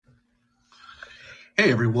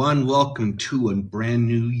Hey everyone, welcome to a brand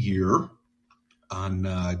new year on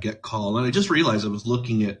Get Call. And I just realized I was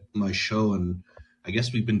looking at my show, and I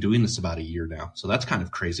guess we've been doing this about a year now, so that's kind of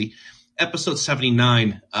crazy. Episode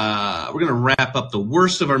 79, we're going to wrap up the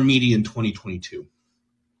worst of our media in 2022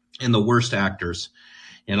 and the worst actors.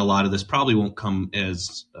 And a lot of this probably won't come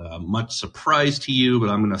as much surprise to you, but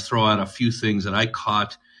I'm going to throw out a few things that I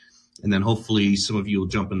caught, and then hopefully some of you will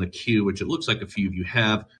jump in the queue, which it looks like a few of you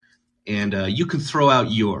have. And you can throw out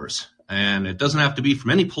yours. And it doesn't have to be from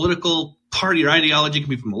any political party or ideology. It can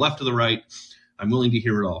be from the left or the right. I'm willing to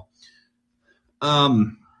hear it all.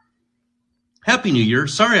 Happy New Year.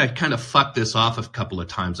 Sorry I kind of fucked this off a couple of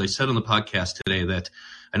times. I said on the podcast today that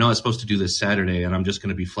I know I was supposed to do this Saturday, and I'm just going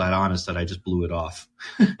to be flat honest that I just blew it off.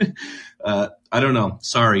 I don't know.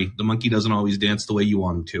 Sorry. The monkey doesn't always dance the way you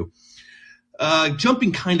want him to.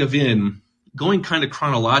 Jumping kind of in. Going kind of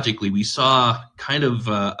chronologically, we saw kind of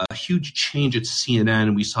a huge change at CNN,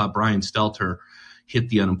 and we saw Brian Stelter hit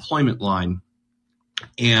the unemployment line.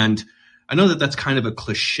 And I know that that's kind of a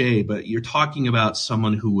cliche, but you're talking about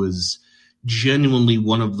someone who was genuinely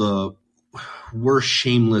one of the worst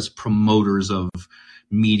shameless promoters of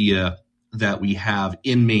media that we have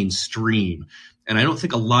in mainstream. And I don't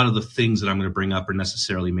think a lot of the things that I'm going to bring up are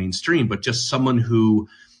necessarily mainstream, but just someone who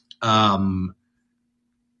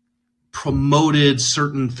promoted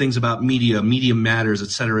certain things about media matters, et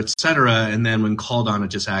cetera, and then when called on, it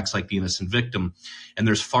just acts like the innocent victim. And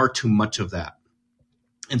there's far too much of that.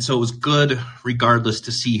 And so it was good, regardless,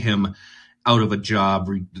 to see him out of a job,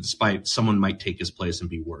 despite someone might take his place and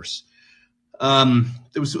be worse. There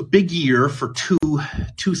was a big year for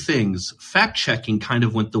two things. Fact-checking kind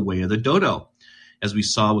of went the way of the dodo. As we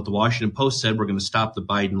saw what the Washington Post said, we're going to stop the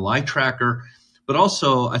Biden lie tracker. But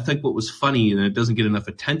also, I think what was funny, and it doesn't get enough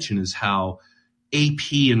attention, is how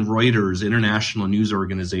AP and Reuters, international news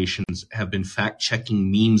organizations, have been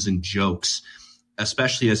fact-checking memes and jokes,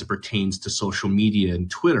 especially as it pertains to social media and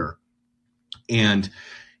Twitter. And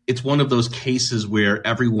it's one of those cases where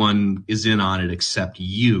everyone is in on it except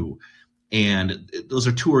you. And those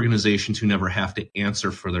are two organizations who never have to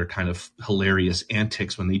answer for their kind of hilarious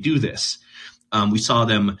antics when they do this. We saw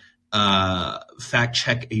them fact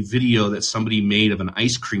check a video that somebody made of an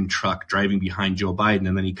ice cream truck driving behind Joe Biden,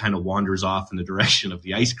 and then he kind of wanders off in the direction of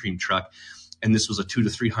the ice cream truck. And this was a 200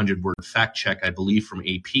 to 300 word fact check, I believe, from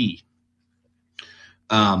AP.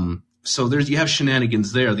 So you have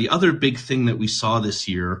shenanigans there. The other big thing that we saw this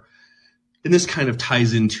year, and this kind of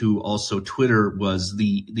ties into also Twitter, was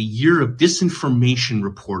the year of disinformation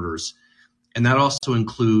reporters. And that also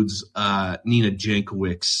includes Nina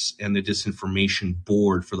Jankowicz and the disinformation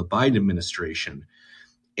board for the Biden administration.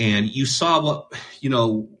 And you saw what,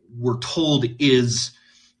 we're told is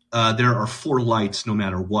there are four lights no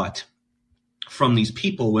matter what from these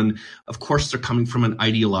people, when, of course, they're coming from an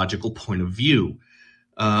ideological point of view.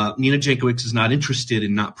 Nina Jankowicz is not interested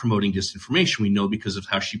in not promoting disinformation. We know because of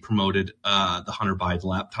how she promoted the Hunter Biden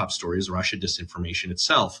laptop story as Russia disinformation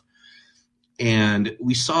itself. And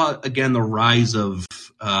we saw, again, the rise of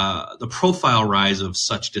the profile rise of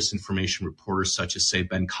such disinformation reporters, such as, say,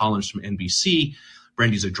 Ben Collins from NBC,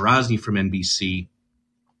 Brandy Zadrozny from NBC,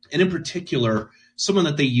 and in particular, someone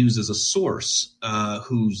that they use as a source,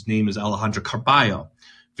 whose name is Alejandra Carballo,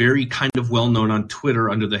 very kind of well-known on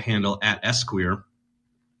Twitter under the handle @Esquire,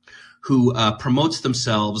 who promotes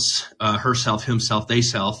themselves, herself, himself,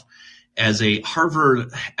 theyself, as a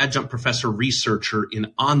Harvard adjunct professor researcher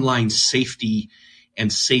in online safety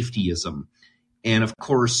and safetyism. And of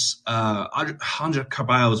course, Alejandra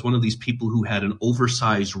Carballo is one of these people who had an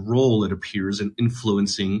oversized role, it appears, in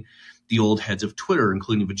influencing the old heads of Twitter,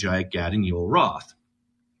 including Vijaya Gadde and Yoel Roth.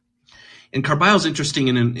 And Carballo is interesting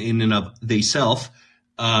in and of theyself,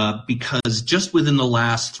 because just within the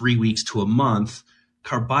last 3 weeks to a month,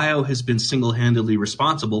 Carballo has been single-handedly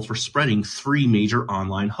responsible for spreading three major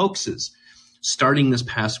online hoaxes, starting this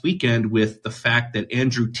past weekend with the fact that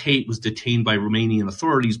Andrew Tate was detained by Romanian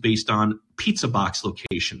authorities based on pizza box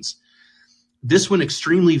locations. This went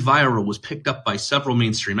extremely viral, was picked up by several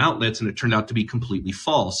mainstream outlets, and it turned out to be completely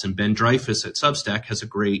false. And Ben Dreyfuss at Substack has a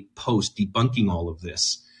great post debunking all of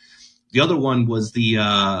this. The other one was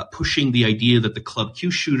the pushing the idea that the Club Q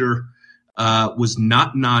shooter was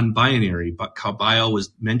not non-binary, but Carballo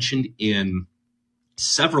was mentioned in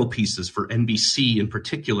several pieces for NBC in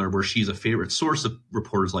particular, where she's a favorite source of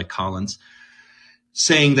reporters like Collins,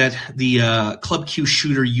 saying that the Club Q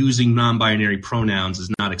shooter using non-binary pronouns is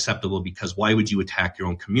not acceptable because why would you attack your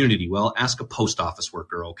own community? Well, ask a post office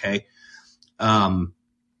worker, okay? And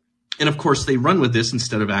of course, they run with this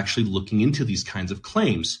instead of actually looking into these kinds of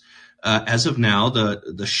claims. As of now,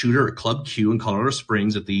 the shooter at Club Q in Colorado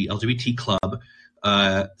Springs at the LGBT club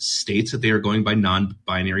states that they are going by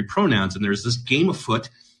non-binary pronouns. And there's this game afoot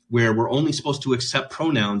where we're only supposed to accept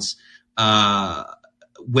pronouns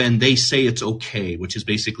when they say it's okay, which is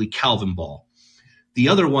basically Calvin Ball. The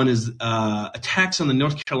other one is attacks on the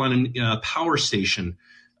North Carolina power station,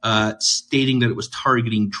 stating that it was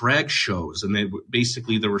targeting drag shows. And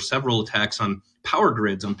there were several attacks on power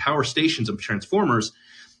grids, on power stations of transformers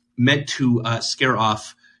meant to scare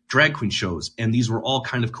off drag queen shows. And these were all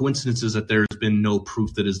kind of coincidences that there's been no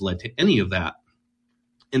proof that has led to any of that.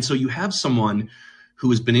 And so you have someone who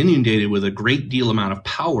has been inundated with a great deal amount of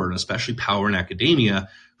power, and especially power in academia,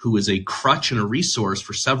 who is a crutch and a resource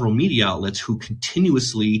for several media outlets, who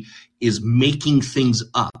continuously is making things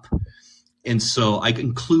up. And so I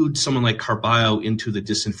include someone like Carballo into the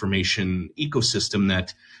disinformation ecosystem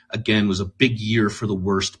that, again, was a big year for the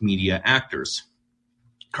worst media actors.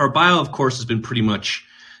 Carballo, of course, has been pretty much,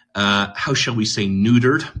 how shall we say,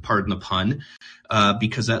 neutered, pardon the pun,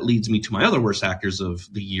 because that leads me to my other worst actors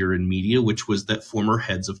of the year in media, which was that former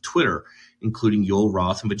heads of Twitter, including Yoel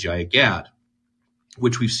Roth and Vijaya Gad,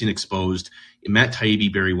 which we've seen exposed in Matt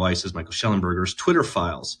Taibbi, Barry Weiss, as Michael Schellenberger's Twitter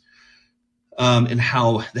files, and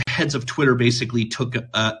how the heads of Twitter basically took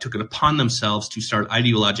it upon themselves to start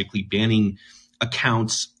ideologically banning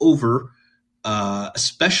accounts over,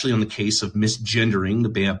 especially on the case of misgendering,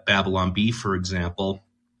 the Babylon Bee, for example,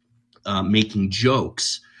 making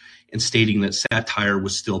jokes and stating that satire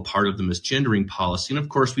was still part of the misgendering policy. And of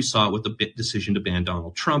course, we saw it with the decision to ban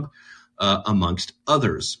Donald Trump, amongst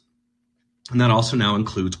others. And that also now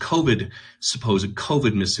includes supposed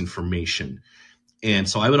COVID misinformation. And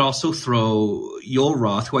so I would also throw Yoel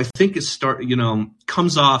Roth, who I think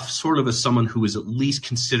comes off sort of as someone who is at least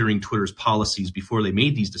considering Twitter's policies before they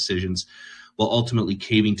made these decisions, while ultimately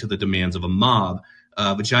caving to the demands of a mob.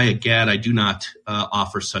 Vijaya Gad, I do not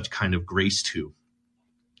offer such kind of grace to.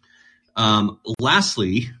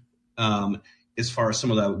 Lastly, as far as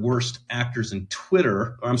some of the worst actors in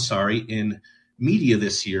in media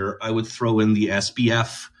this year, I would throw in the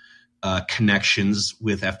SBF connections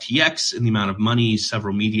with FTX and the amount of money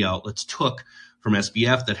several media outlets took from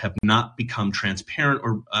SBF that have not become transparent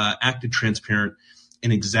or acted transparent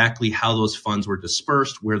in exactly how those funds were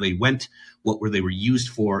dispersed, where they went, they were used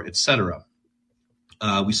for, etc.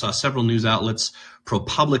 We saw several news outlets,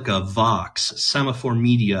 ProPublica, Vox, Semaphore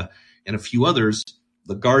Media, and a few others,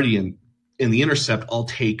 The Guardian and The Intercept, all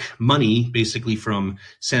take money basically from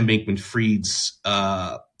Sam Bankman-Fried's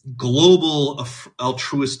global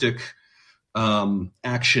altruistic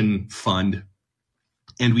action fund.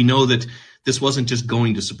 And we know that this wasn't just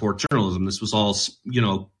going to support journalism. This was all,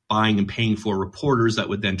 buying and paying for reporters that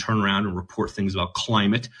would then turn around and report things about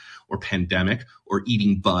climate or pandemic or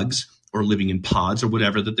eating bugs or living in pods or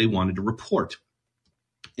whatever that they wanted to report.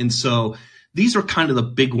 And so these are kind of the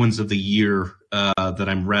big ones of the year that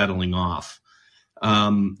I'm rattling off.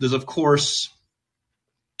 There's, of course,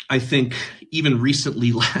 I think even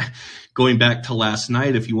recently, going back to last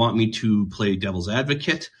night, if you want me to play devil's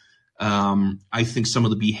advocate, I think some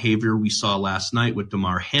of the behavior we saw last night with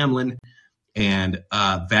Damar Hamlin and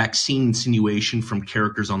vaccine insinuation from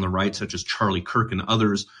characters on the right, such as Charlie Kirk and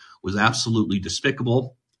others, was absolutely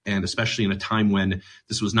despicable. And especially in a time when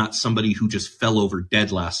this was not somebody who just fell over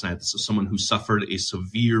dead last night. This was someone who suffered a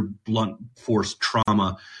severe blunt force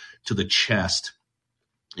trauma to the chest.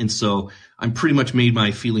 And so I'm pretty much made my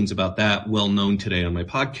feelings about that well known today on my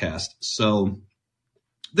podcast. So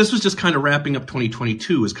this was just kind of wrapping up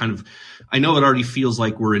 2022. I know it already feels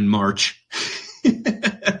like we're in March.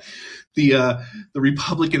 The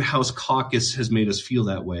Republican House caucus has made us feel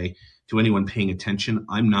that way. To anyone paying attention,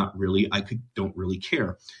 I'm not really. Don't really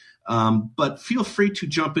care. But feel free to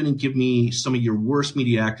jump in and give me some of your worst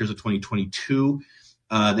media actors of 2022.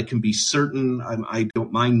 That can be certain. I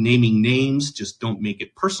don't mind naming names. Just don't make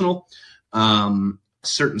it personal.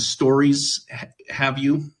 Certain stories have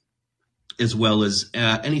you, as well as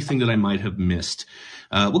anything that I might have missed.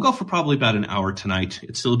 We'll go for probably about an hour tonight.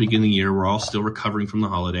 It's still the beginning of the year. We're all still recovering from the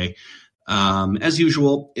holiday. As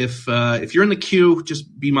usual, if you're in the queue,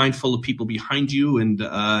 just be mindful of people behind you and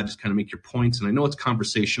just kind of make your points. And I know it's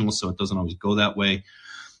conversational, so it doesn't always go that way.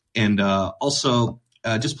 And also,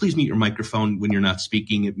 just please mute your microphone when you're not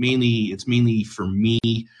speaking. It's mainly for me,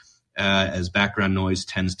 as background noise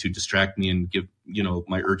tends to distract me and give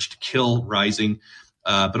my urge to kill rising.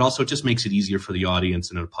 But also, it just makes it easier for the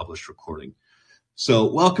audience in a published recording. So,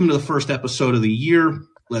 welcome to the first episode of the year.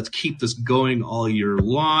 Let's keep this going all year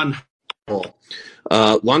long.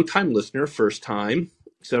 Long-time listener, first time.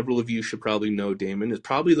 Several of you should probably know Damon is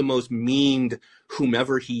probably the most memed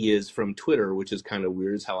whomever he is from Twitter, which is kind of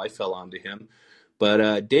weird. Is how I fell onto him.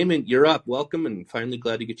 But Damon, you're up. Welcome, and finally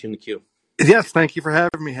glad to get you in the queue. Yes, thank you for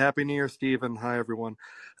having me. Happy New Year, Stephen. Hi, everyone.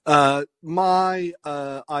 My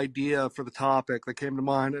idea for the topic that came to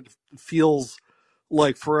mind, it feels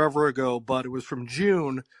like forever ago, but it was from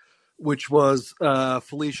June, which was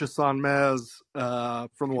Felicia Sonmez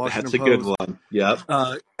from the That's Washington a good Post, one. Yep.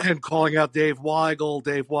 and calling out Dave Weigel.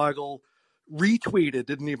 Dave Weigel retweeted,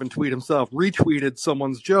 didn't even tweet himself, retweeted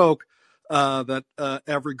someone's joke that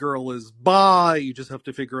every girl is bi. You just have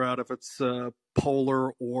to figure out if it's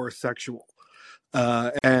polar or sexual.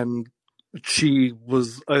 And she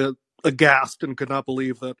was aghast and could not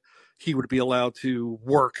believe that he would be allowed to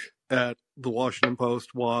work at the Washington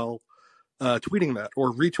Post while tweeting that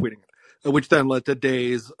or retweeting it, which then led to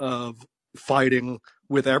days of fighting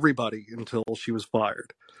with everybody until she was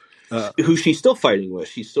fired. Who she's still fighting with.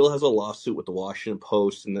 She still has a lawsuit with the Washington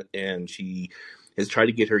Post, and she has tried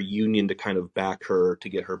to get her union to kind of back her to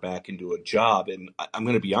get her back into a job. And I'm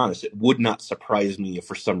going to be honest, it would not surprise me if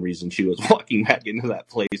for some reason she was walking back into that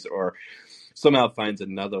place or somehow finds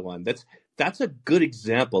another one. That's a good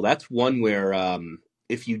example. That's one where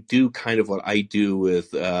if you do kind of what I do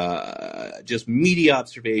with just media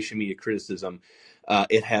observation, media criticism,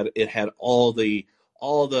 it had all the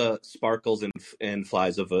sparkles and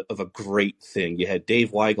flies of a great thing. You had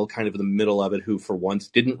Dave Weigel kind of in the middle of it, who for once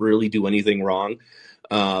didn't really do anything wrong.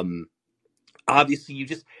 Obviously,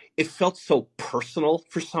 it felt so personal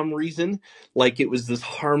for some reason, like it was this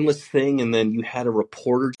harmless thing, and then you had a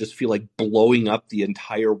reporter just feel like blowing up the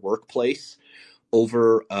entire workplace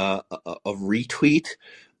over a retweet.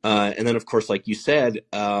 And then, of course, like you said,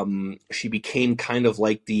 she became kind of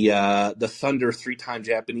like the Thunder 3-time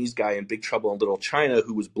Japanese guy in Big Trouble in Little China,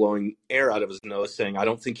 who was blowing air out of his nose, saying, "I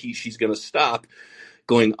don't think she's going to stop,"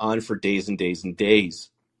 going on for days and days and days.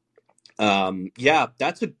 Yeah,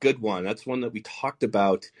 that's a good one. That's one that we talked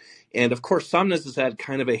about. And of course, Somnus has had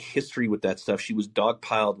kind of a history with that stuff. She was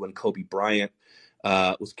dogpiled when Kobe Bryant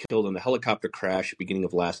was killed in a helicopter crash at the beginning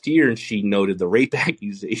of last year, and she noted the rape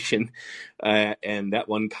accusation, and that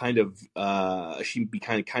one kind of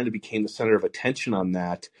kind of became the center of attention on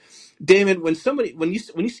that. Damon, when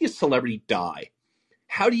you see a celebrity die,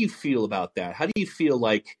 how do you feel about that? How do you feel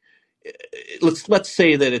like, let's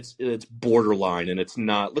say that it's borderline and it's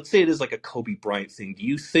not, let's say it is like a Kobe Bryant thing. Do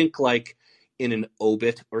you think like in an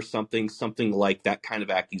obit or something like that kind of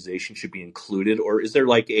accusation should be included, or is there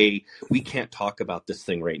like we can't talk about this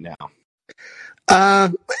thing right now?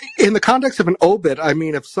 In the context of an obit, I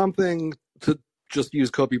mean, if something, to just use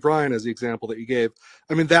Kobe Bryant as the example that you gave,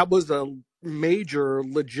 I mean, that was a major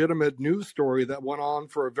legitimate news story that went on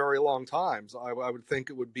for a very long time. So I would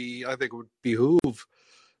think it would behoove,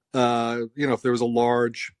 if there was a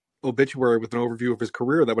large obituary with an overview of his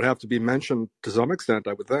career, that would have to be mentioned to some extent,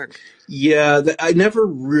 I would think. Yeah, I never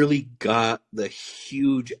really got the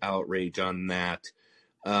huge outrage on that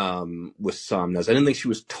with Somnus. I didn't think she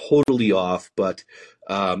was totally off, but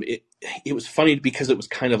it was funny because it was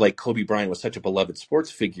kind of like Kobe Bryant was such a beloved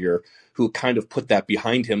sports figure who kind of put that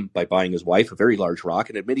behind him by buying his wife a very large rock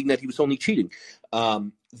and admitting that he was only cheating.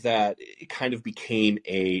 That it kind of became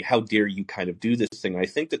a how dare you kind of do this thing. And I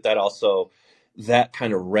think that also, that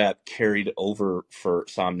kind of rep carried over for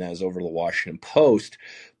Somnus over the Washington Post,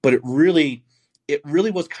 but it really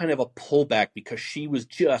was kind of a pullback because she was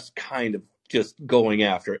just kind of just going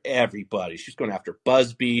after everybody. She's going after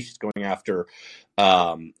Busby. She's going after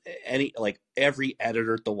every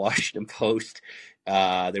editor at the Washington Post.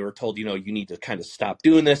 They were told, you need to kind of stop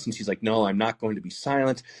doing this. And she's like, no, I'm not going to be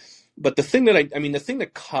silent. But the thing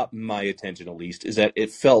that caught my attention, at least, is that it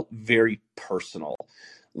felt very personal.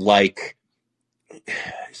 Like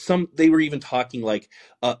they were even talking like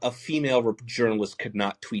a female journalist could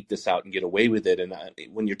not tweet this out and get away with it. And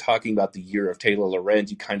when you're talking about the year of Taylor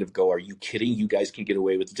Lorenz, you kind of go, are you kidding? You guys can get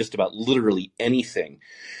away with just about literally anything.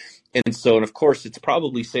 And of course, it's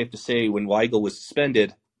probably safe to say when Weigel was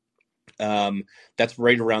suspended, that's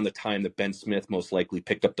right around the time that Ben Smith most likely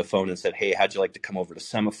picked up the phone and said, hey, how'd you like to come over to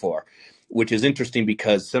Semaphore? Which is interesting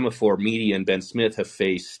because Semaphore Media and Ben Smith have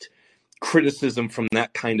faced criticism from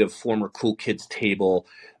that kind of former Cool Kids table,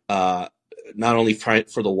 not only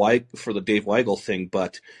for the Dave Weigel thing,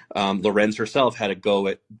 but Lorenz herself had a go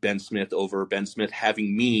at Ben Smith over Ben Smith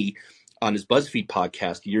having me on his BuzzFeed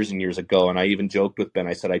podcast years and years ago. And I even joked with Ben.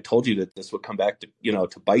 I said, I told you that this would come back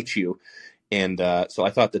to bite you. And so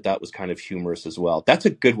I thought that was kind of humorous as well. That's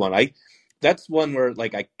a good one. That's one where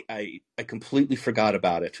like I completely forgot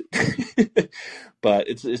about it. But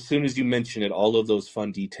it's as soon as you mention it, all of those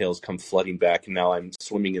fun details come flooding back, and now I'm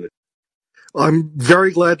swimming in it. I'm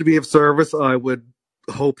very glad to be of service. I would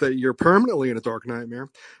hope that you're permanently in a dark nightmare.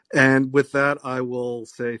 And with that, I will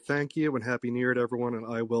say thank you and Happy New Year to everyone, and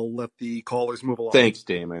I will let the callers move along. Thanks,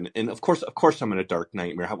 Damon. And of course, I'm in a dark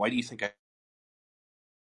nightmare. Why do you think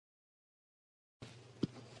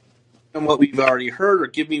and what we've already heard, or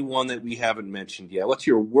give me one that we haven't mentioned yet? What's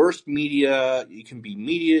your worst media? It can be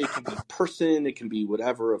media, it can be person, it can be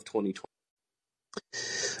whatever of 2020.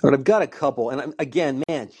 But I've got a couple, and again,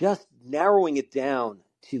 man, just narrowing it down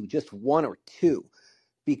to just one or two,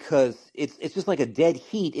 because it's just like a dead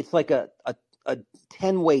heat. It's like a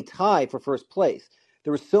 10-way tie for first place.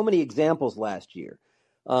 There were so many examples last year,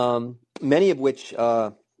 many of which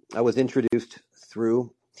I was introduced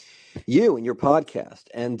through you and your podcast.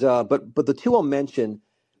 And but the two I'll mention,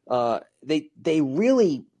 they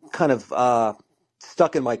really kind of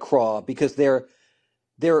stuck in my craw because they're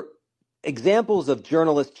examples of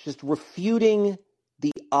journalists just refuting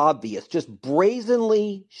the obvious, just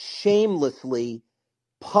brazenly, shamelessly,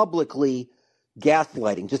 publicly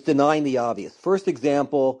gaslighting, just denying the obvious. First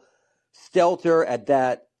example, Stelter at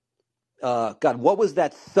that, God, what was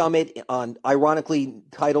that summit on, ironically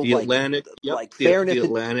titled The Atlantic, like fairness? The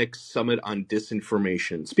Atlantic Summit on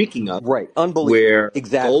Disinformation. Speaking of, right, unbelievable, where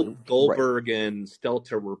exactly, Goldberg and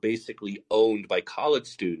Stelter were basically owned by college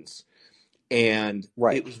students. And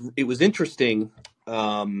it was interesting.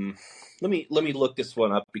 Let me look this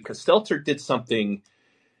one up, because Stelter did something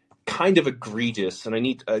kind of egregious, and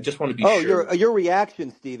I just want to be sure. Your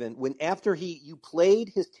reaction, Stephen, when after you played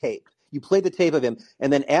his tape, you played the tape of him,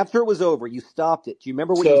 and then after it was over, you stopped it. Do you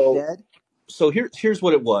remember what you said? So here's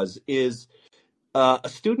what it was: is a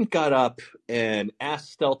student got up and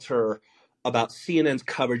asked Stelter about CNN's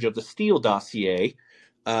coverage of the Steele dossier.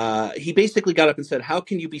 He basically got up and said, how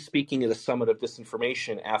can you be speaking at a summit of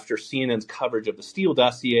disinformation after CNN's coverage of the Steele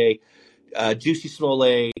dossier? Jussie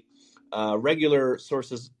Smollett, regular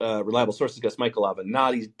sources, reliable sources against Michael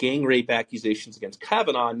Avenatti's gang rape accusations against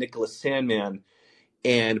Kavanaugh, Nicholas Sandmann.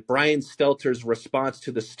 And Brian Stelter's response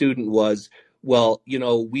to the student was, well,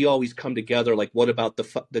 we always come together. Like, what about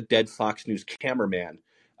the dead Fox News cameraman?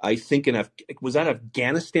 I think was that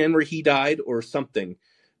Afghanistan where he died or something?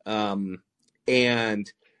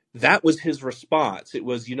 And that was his response. It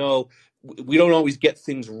was, we don't always get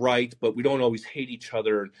things right, but we don't always hate each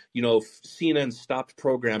other. CNN stopped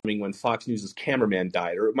programming when Fox News' cameraman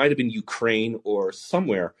died, or it might have been Ukraine or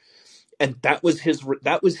somewhere. And that was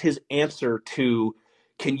his answer to,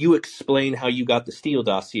 can you explain how you got the Steele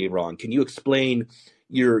dossier wrong? Can you explain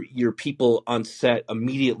your people on set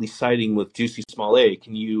immediately siding with Jussie Smollett?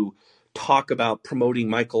 Can you talk about promoting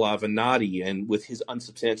Michael Avenatti and with his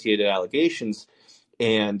unsubstantiated allegations?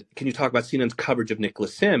 And can you talk about CNN's coverage of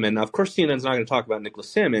Nicholas Sandmann? And of course, CNN's not going to talk about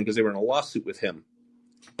Nicholas Sandmann because they were in a lawsuit with him.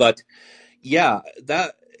 But yeah,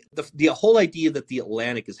 the whole idea that the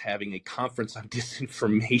Atlantic is having a conference on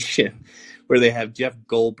disinformation where they have Jeff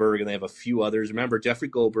Goldberg and they have a few others. Remember, Jeffrey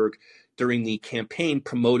Goldberg during the campaign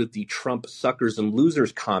promoted the Trump suckers and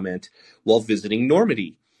losers comment while visiting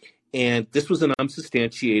Normandy. And this was an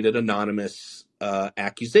unsubstantiated, anonymous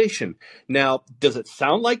accusation. Now, does it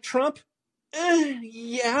sound like Trump?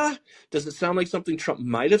 Yeah. Does it sound like something Trump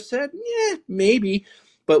might have said? Yeah, maybe.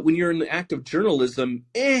 But when you're in the act of journalism,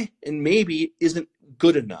 and maybe isn't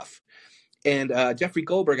good enough. And Jeffrey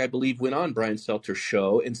Goldberg, I believe, went on Brian Stelter's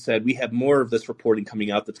show and said, we have more of this reporting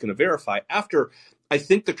coming out that's going to verify. After, I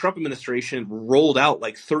think the Trump administration rolled out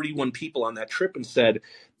like 31 people on that trip and said,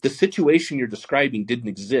 the situation you're describing didn't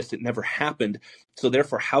exist. It never happened. So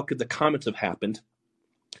therefore, how could the comments have happened?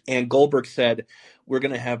 And Goldberg said, we're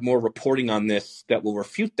going to have more reporting on this that will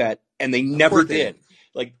refute that. And they never did.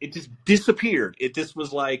 Like, it just disappeared. It just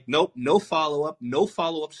was like, nope, no follow-up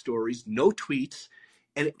stories, no tweets.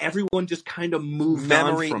 And everyone just kind of moved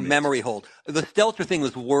on from it. Memory hold. The Stelter thing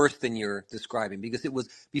was worse than you're describing, because it was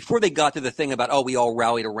before they got to the thing about, we all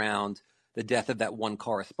rallied around the death of that one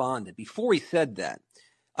correspondent. Before he said that,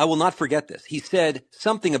 I will not forget this. He said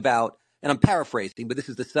something about, and I'm paraphrasing, but this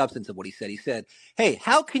is the substance of what he said. He said, hey,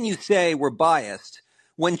 how can you say we're biased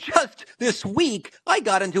when just this week I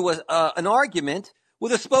got into an argument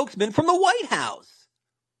with a spokesman from the White House?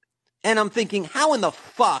 And I'm thinking, how in the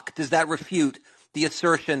fuck does that refute the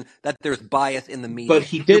assertion that there's bias in the media? But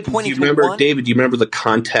he did. Do you remember, David? Do you remember the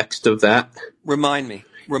context of that? Remind me.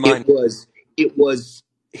 It was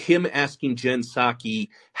him asking Jen Psaki,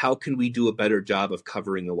 how can we do a better job of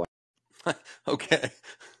covering the White House? Okay.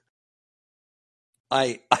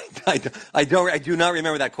 I do not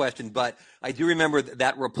remember that question, but I do remember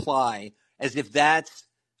that reply, as if that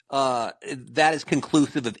is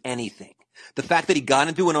conclusive of anything. The fact that he got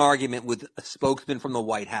into an argument with a spokesman from the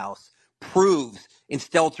White House proves in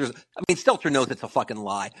Stelter's, Stelter knows it's a fucking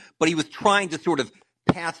lie, but he was trying to sort of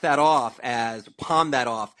palm that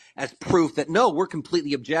off as proof that no, we're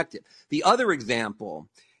completely objective. The other example,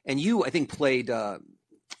 and you, I think, played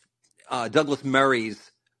Douglas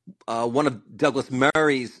Murray's one of Douglas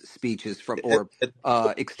Murray's speeches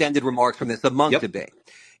extended remarks from the Monk Yep. debate,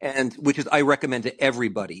 and which is I recommend to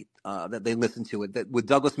everybody that they listen to it. That with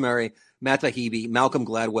Douglas Murray, Matt Taibbi, Malcolm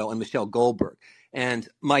Gladwell, and Michelle Goldberg. And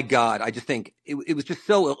my God, I just think it was just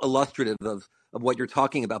so illustrative of what you're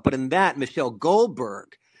talking about. But in that, Michelle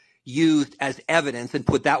Goldberg used as evidence, and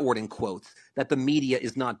put that word in quotes, that the media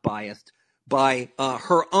is not biased by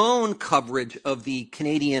her own coverage of the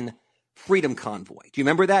Canadian Freedom Convoy. Do you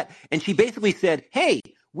remember that? And she basically said, hey,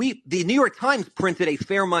 the New York Times printed a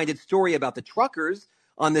fair-minded story about the truckers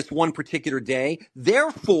on this one particular day.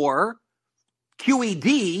 Therefore,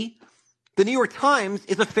 QED, the New York Times,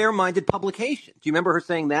 is a fair-minded publication. Do you remember her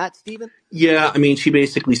saying that, Stephen? Yeah, I mean, she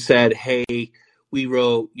basically said, hey, we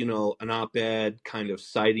wrote, an op-ed kind of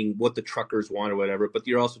citing what the truckers want or whatever, but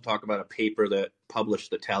you're also talking about a paper that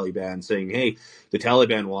published the Taliban saying, hey, the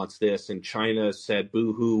Taliban wants this, and China said,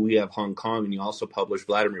 boo-hoo, we have Hong Kong, and you also published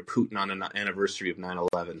Vladimir Putin on an anniversary of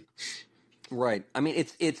 9/11. Right. I mean,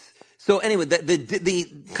 it's so anyway,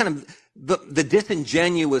 the kind of the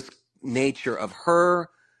disingenuous nature of her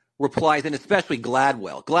replies, and especially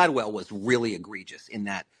Gladwell. Gladwell was really egregious in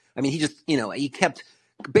that. I mean, he just, he kept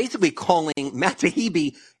basically calling Matt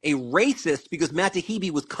Taibbi a racist because Matt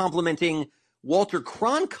Taibbi was complimenting Walter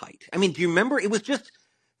Cronkite. I mean, do you remember? It was just,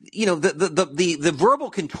 the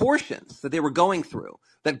verbal contortions that they were going through,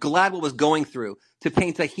 that Gladwell was going through to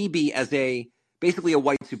paint Taibbi as basically a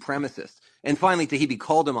white supremacist. And finally, Taibbi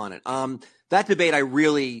called him on it. That debate I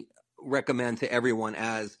really recommend to everyone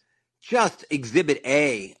as just exhibit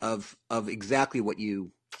A of exactly what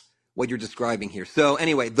you're describing here. So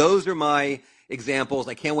anyway, those are my examples.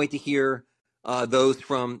 I can't wait to hear those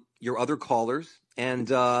from your other callers. And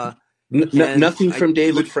Nothing from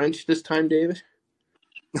David French this time, David?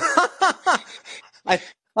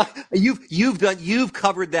 You've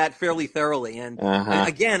covered that fairly thoroughly. And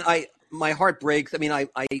again, my heart breaks. I mean,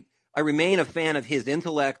 I remain a fan of his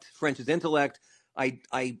intellect, French's intellect.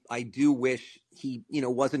 I do wish he,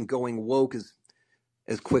 wasn't going woke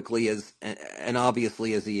as quickly as and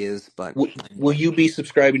obviously as he is. But will you be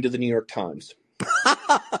subscribing to the New York Times?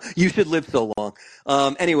 You should live so long.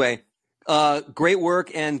 Anyway, great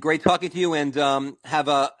work and great talking to you. And I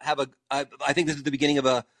think this is the beginning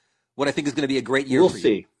of what I think is going to be a great year. We'll for you.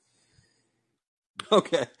 see.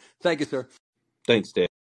 Okay, thank you, sir. Thanks, Dave.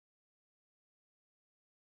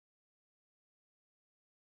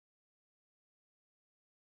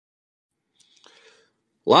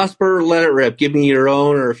 Losper, let it rip. Give me your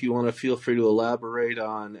own, or if you want to, feel free to elaborate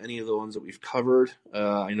on any of the ones that we've covered.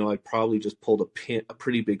 I know I probably just pulled a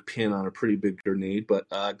pretty big pin on a pretty big grenade, but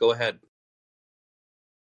go ahead.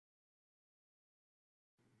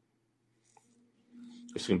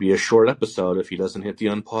 It's going to be a short episode if he doesn't hit the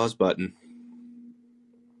unpause button.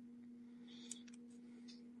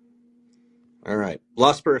 All right.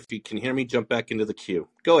 Losper, if you can hear me, jump back into the queue.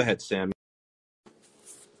 Go ahead, Sam.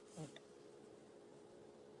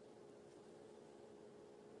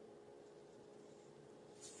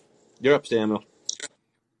 You're up, Samuel.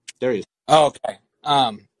 There he is. Okay.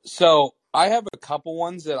 So I have a couple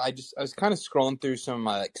ones that I was kind of scrolling through some of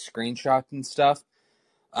my screenshots and stuff.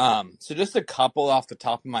 So just a couple off the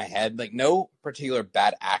top of my head, no particular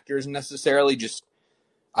bad actors necessarily.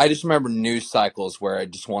 I just remember news cycles where I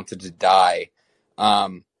just wanted to die.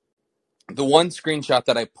 The one screenshot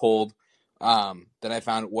that I pulled, that I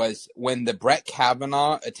found was when the Brett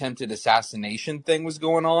Kavanaugh attempted assassination thing was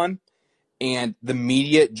going on, and the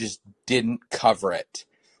media just didn't cover it.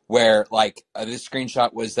 Where this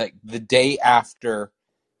screenshot was the day after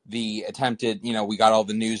the attempted, we got all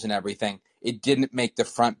the news and everything, it didn't make the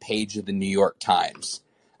front page of the New York Times.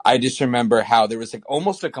 I just remember how there was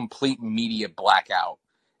almost a complete media blackout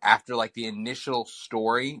after the initial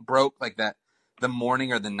story broke, that the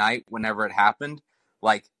morning or the night whenever it happened.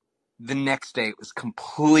 The next day it was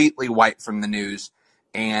completely wiped from the news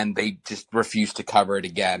and they just refused to cover it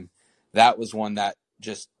again. That was one that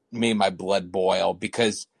just made my blood boil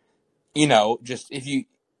because, if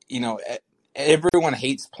everyone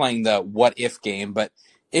hates playing the what if game, but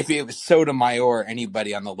if it was Sotomayor or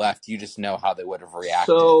anybody on the left, you just know how they would have reacted.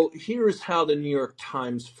 So here's how the New York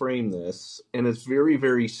Times framed this, and it's very,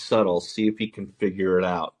 very subtle. See if you can figure it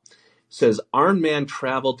out. It says, armed man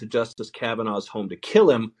traveled to Justice Kavanaugh's home to kill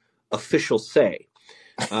him, officials say.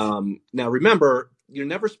 Now, remember, you're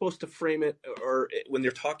never supposed to frame it, or when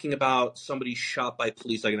they're talking about somebody shot by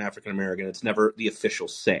police like an African American, it's never the official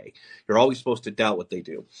say. You're always supposed to doubt what they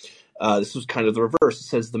do. This was kind of the reverse. It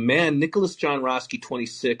says the man, Nicholas John Roski,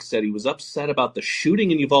 26, said he was upset about the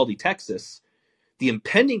shooting in Uvalde, Texas, the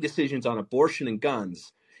impending decisions on abortion and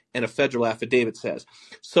guns, and a federal affidavit says.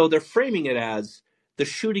 So they're framing it as the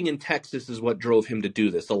shooting in Texas is what drove him to do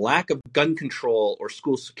this. The lack of gun control or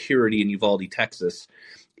school security in Uvalde, Texas,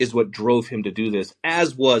 is what drove him to do this,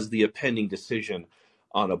 as was the impending decision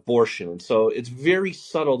on abortion. And so it's very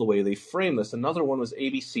subtle the way they frame this. Another one was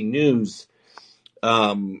ABC News.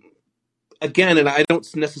 Again, and I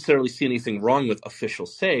don't necessarily see anything wrong with official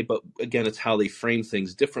say, but again, it's how they frame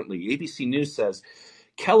things differently. ABC News says,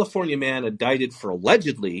 California man indicted for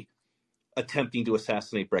allegedly attempting to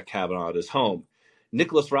assassinate Brett Kavanaugh at his home.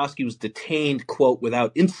 Nicholas Roski was detained, quote,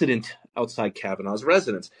 without incident outside Kavanaugh's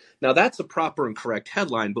residence. Now, that's a proper and correct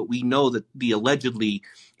headline, but we know that the allegedly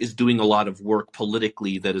is doing a lot of work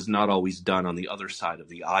politically that is not always done on the other side of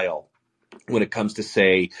the aisle when it comes to,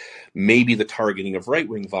 say, maybe the targeting of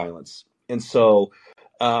right-wing violence. And so,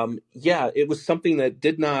 it was something that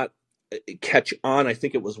did not catch on. I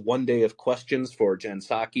think it was one day of questions for Jen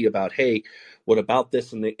Psaki about, hey, what about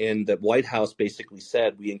this? And the White House basically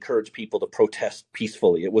said, we encourage people to protest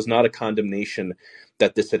peacefully. It was not a condemnation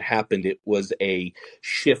that this had happened. It was a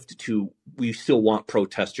shift to, we still want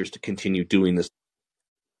protesters to continue doing this.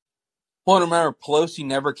 Well, remember, Pelosi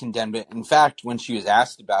never condemned it. In fact, when she was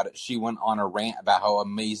asked about it, she went on a rant about how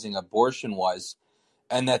amazing abortion was,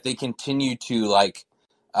 and that they continue to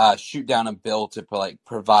shoot down a bill to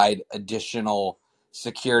provide additional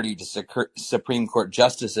security to Supreme Court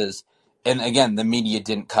justices. And again, the media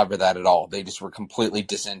didn't cover that at all. They just were completely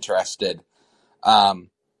disinterested. One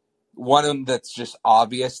of them that's just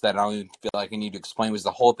obvious that I don't even feel like I need to explain was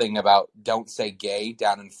the whole thing about Don't Say Gay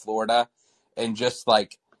down in Florida. And just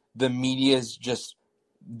the media's just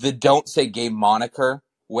the Don't Say Gay moniker,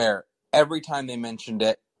 where every time they mentioned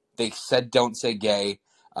it, they said Don't Say Gay.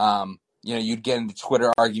 You'd get into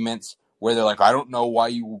Twitter arguments where they're like, I don't know why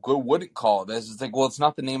you wouldn't call it this. It's like, well, it's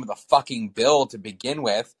not the name of the fucking bill to begin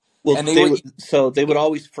with. Well, and they would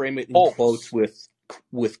always frame it in quotes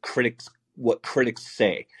with critics, what critics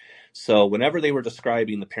say. So whenever they were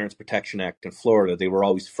describing the Parents Protection Act in Florida, they were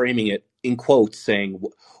always framing it in quotes saying,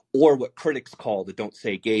 or what critics call the Don't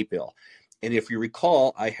Say Gay bill. And if you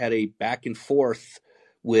recall, I had a back and forth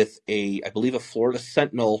with I believe a Florida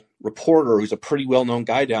Sentinel reporter who's a pretty well-known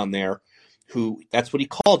guy down there, who that's what he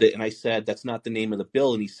called it. And I said, that's not the name of the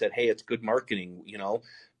bill. And he said, hey, it's good marketing.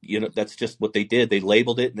 That's just what they did. They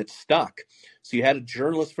labeled it and it stuck. So you had a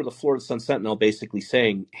journalist for the Florida Sun Sentinel basically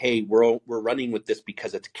saying, hey, we're running with this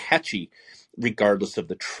because it's catchy, regardless of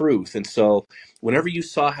the truth. And so whenever you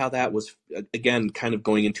saw how that was, again, kind of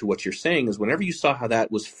going into what you're saying, is whenever you saw how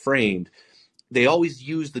that was framed, they always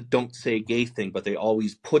use the Don't Say Gay thing, but they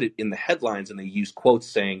always put it in the headlines and they use quotes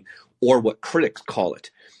saying, or what critics call it.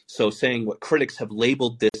 So saying what critics have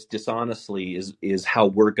labeled this dishonestly is how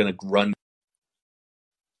we're going to run.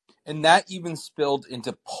 And that even spilled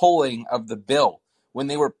into polling of the bill. When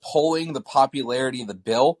they were polling the popularity of the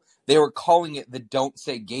bill, they were calling it the Don't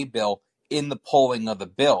Say Gay bill in the polling of the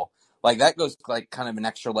bill. That goes kind of an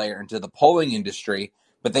extra layer into the polling industry,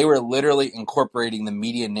 but they were literally incorporating the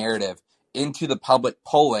media narrative into the public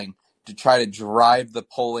polling to try to drive the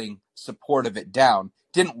polling support of it down.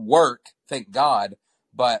 Didn't work, thank God,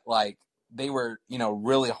 but they were,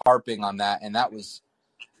 really harping on that, and that was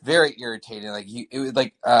very irritating. It was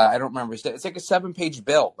I don't remember. It's a 7-page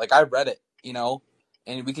bill. I read it,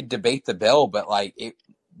 and we could debate the bill, but it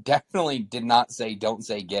definitely did not say Don't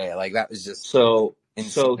Say Gay. That was just so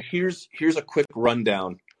insane. So here's a quick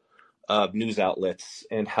rundown of news outlets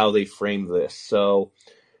and how they frame this. So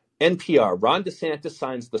NPR, Ron DeSantis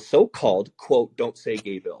signs the so-called, quote, Don't Say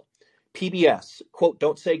Gay bill. PBS, quote,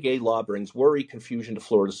 Don't Say Gay law brings worry, confusion to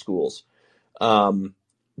Florida schools.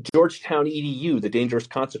 Georgetown EDU, the dangerous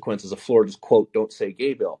consequences of Florida's, quote, Don't Say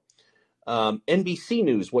Gay bill. NBC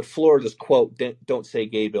News, what Florida's, quote, Don't Say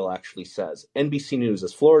Gay bill actually says. NBC News,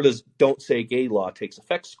 as Florida's Don't Say Gay law takes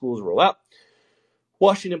effect, schools roll out.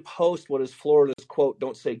 Washington Post, what is Florida's, quote,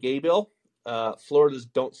 Don't Say Gay bill? Florida's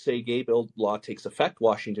Don't Say Gay bill law takes effect,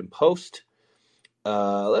 Washington Post.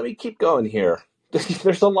 Let me keep going here.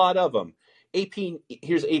 There's a lot of them.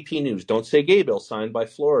 Here's AP News, Don't Say Gay bill signed by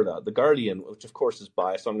Florida. The Guardian, which of course is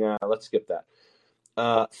biased, so let's skip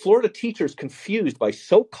that. Florida teachers confused by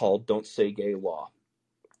so-called Don't Say Gay law.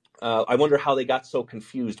 I wonder how they got so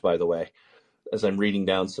confused, by the way, as I'm reading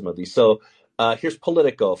down some of these. So here's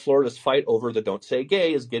Politico. Florida's fight over the Don't Say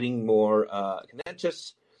Gay is getting more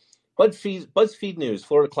contentious. BuzzFeed News.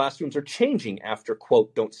 Florida classrooms are changing after,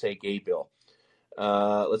 quote, don't say gay bill.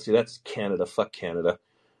 Let's see, that's Canada. Fuck Canada.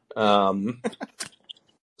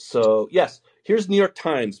 So, yes, here's New York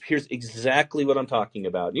Times. Here's exactly what I'm talking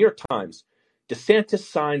about. New York Times. DeSantis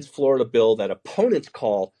signs Florida bill that opponents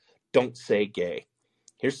call don't say gay.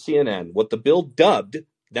 Here's CNN. What the bill dubbed,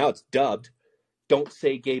 now it's dubbed, don't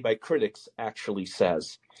say gay by critics actually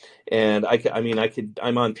says. And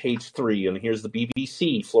I'm on page 3, and here's the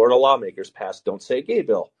BBC. Florida lawmakers passed don't say gay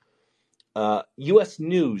bill. U.S.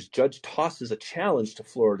 News, judge tosses a challenge to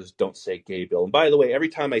Florida's don't say gay bill. And by the way, every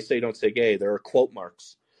time I say don't say gay, there are quote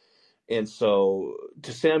marks. And so,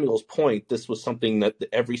 to Samuel's point, this was something that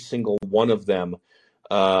every single one of them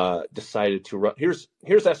decided to run. Here's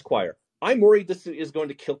Esquire. I'm worried this is going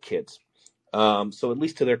to kill kids. So at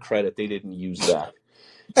least to their credit, they didn't use that.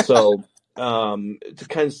 So to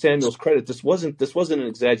kind of Samuel's credit, this wasn't an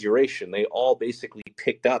exaggeration. They all basically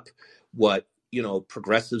picked up what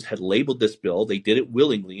progressives had labeled this bill. They did it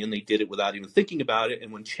willingly, and they did it without even thinking about it.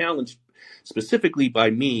 And when challenged specifically by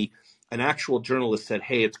me, an actual journalist said,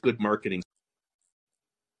 "Hey, it's good marketing."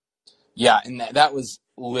 Yeah, and that was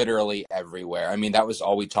literally everywhere. I mean, that was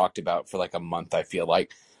all we talked about for like a month, I feel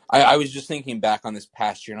like. I was just thinking back on this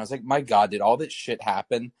past year, and I was like, my God, did all this shit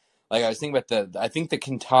happen? Like, I was thinking about I think the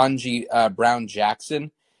Ketanji Brown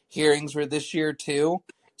Jackson hearings were this year too.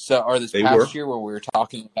 Or this past year, where we were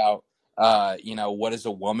talking about, what is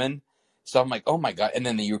a woman? So I'm like, oh my God. And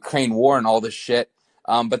then the Ukraine war and all this shit.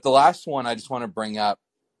 But the last one I just want to bring up,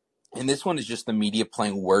 and this one is just the media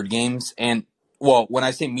playing word games. And, well, when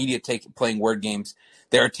I say media playing word games,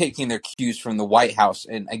 they're taking their cues from the White House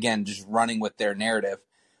and, again, just running with their narrative,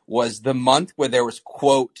 was the month where there was,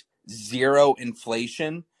 quote, zero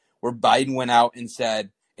inflation, where Biden went out and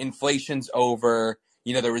said, inflation's over.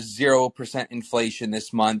 There was 0% inflation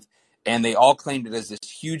this month. And they all claimed it as this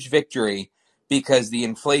huge victory because the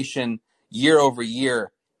inflation year over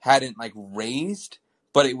year hadn't raised,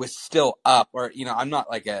 but it was still up. Or, I'm not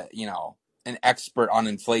like an expert on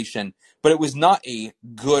inflation, but it was not a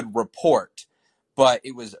good report, but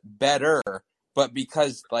it was better. But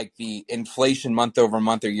because the inflation month over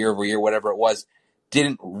month or year over year, whatever it was,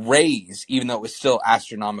 didn't raise, even though it was still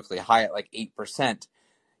astronomically high at 8%,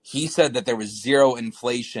 he said that there was zero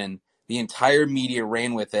inflation. The entire media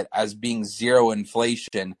ran with it as being zero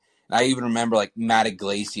inflation. And I even remember Matt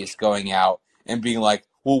Iglesias going out and being like,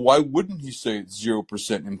 well, why wouldn't he say it's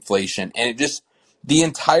 0% inflation? And it just, the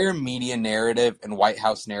entire media narrative and White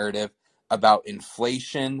House narrative about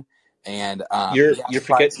inflation and all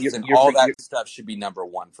that stuff should be number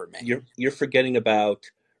one for me. You're forgetting about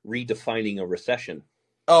redefining a recession.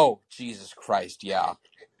 Oh, Jesus Christ, yeah.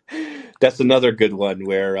 That's another good one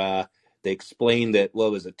where they explained that,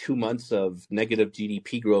 2 months of negative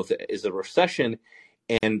GDP growth is a recession,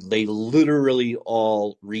 and they literally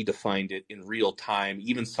all redefined it in real time.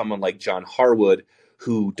 Even someone like John Harwood,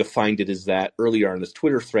 who defined it as that earlier on his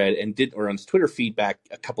Twitter thread or on his Twitter feedback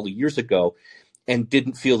a couple of years ago, and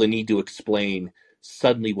didn't feel the need to explain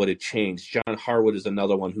suddenly what had changed. John Harwood is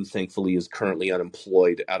another one who thankfully is currently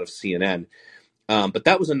unemployed out of CNN. But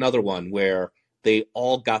that was another one where they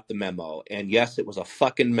all got the memo. And yes, it was a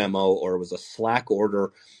fucking memo, or it was a Slack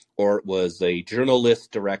order, or it was a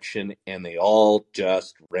journalist direction, and they all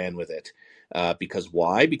just ran with it. Because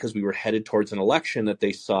why? Because we were headed towards an election that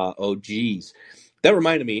they saw, oh, geez. That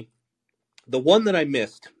reminded me, the one that I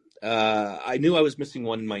missed, I knew I was missing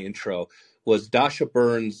one in my intro, was Dasha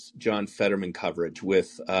Burns' John Fetterman coverage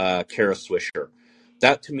with Kara Swisher.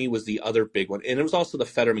 That, to me, was the other big one. And it was also the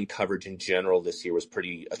Fetterman coverage in general this year was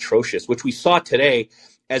pretty atrocious, which we saw today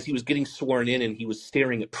as he was getting sworn in and he was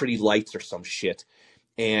staring at pretty lights or some shit.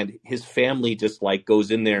 And his family just goes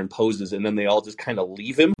in there and poses, and then they all just kind of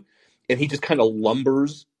leave him. And he just kind of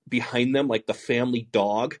lumbers behind them like the family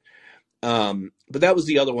dog. But that was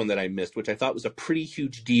the other one that I missed, which I thought was a pretty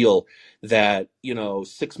huge deal that,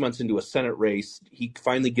 6 months into a Senate race, he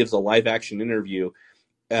finally gives a live action interview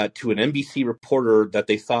to an NBC reporter that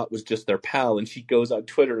they thought was just their pal. And she goes on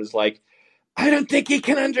Twitter and is like, I don't think he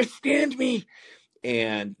can understand me.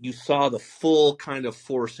 And you saw the full kind of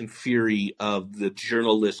force and fury of the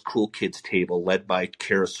journalist cool kids table led by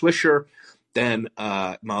Kara Swisher. Then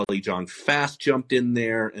Molly John Fast jumped in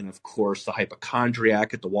there. And of course, the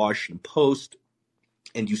hypochondriac at the Washington Post.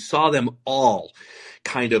 And you saw them all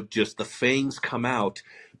kind of just the fangs come out,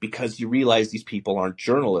 because you realize these people aren't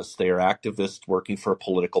journalists. They are activists working for a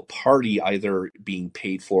political party, either being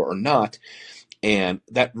paid for or not. And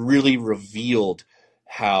that really revealed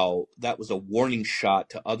how that was a warning shot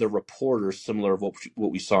to other reporters, similar to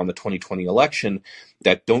what we saw in the 2020 election,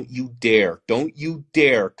 that don't you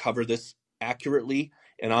dare cover this accurately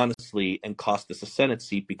and honestly, and cost us a Senate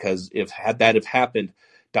seat, because had that have happened,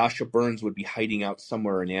 Dasha Burns would be hiding out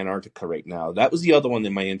somewhere in Antarctica right now. That was the other one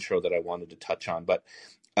in my intro that I wanted to touch on. But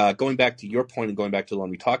going back to your point and going back to the one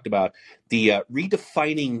we talked about, the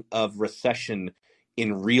redefining of recession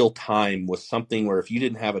in real time was something where if you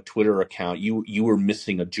didn't have a Twitter account, you were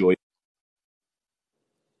missing a joy.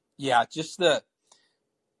 Yeah,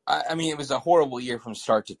 I mean, it was a horrible year from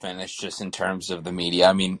start to finish, just in terms of the media.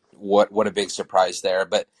 I mean, what a big surprise there.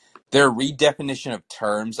 But their redefinition of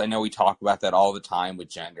terms, I know we talk about that all the time with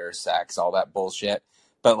gender, sex, all that bullshit.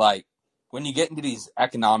 But like, when you get into these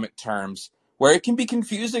economic terms, where it can be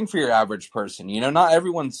confusing for your average person, not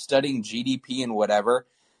everyone's studying GDP and whatever.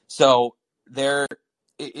 So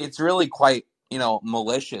it's really quite,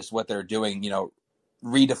 malicious what they're doing,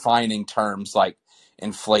 redefining terms like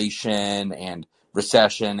inflation and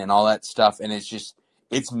recession and all that stuff. And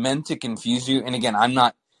it's meant to confuse you. And again, I'm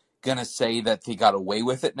not going to say that they got away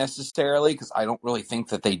with it necessarily, because I don't really think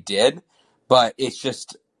that they did, but it's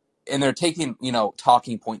just, and they're taking,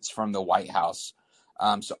 talking points from the White House.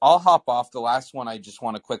 So I'll hop off. The last one I just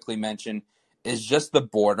want to quickly mention is just the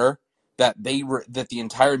border, that that the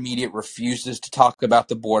entire media refuses to talk about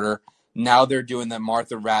the border. Now they're doing the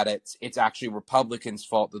Martha Raddatz. It's actually Republicans'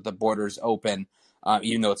 fault that the border is open,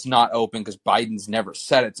 even though it's not open, because Biden's never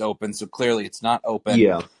said it's open, so clearly it's not open.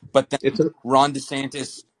 Yeah. But then Ron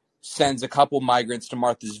DeSantis sends a couple migrants to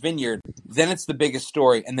Martha's Vineyard, then it's the biggest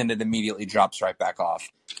story, and then it immediately drops right back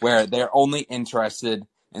off, where they're only interested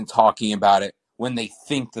in talking about it when they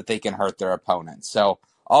think that they can hurt their opponents. So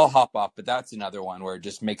I'll hop off, but that's another one where it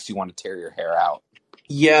just makes you want to tear your hair out.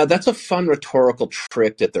 Yeah, that's a fun rhetorical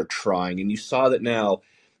trick that they're trying. And you saw that now.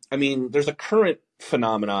 I mean, there's a current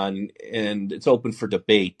phenomenon, and it's open for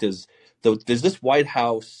debate. Does this White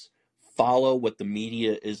House follow what the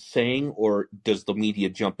media is saying, or does the media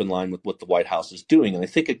jump in line with what the White House is doing? And I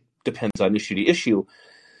think it depends on issue to issue.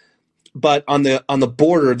 But on the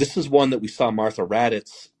border, this is one that we saw Martha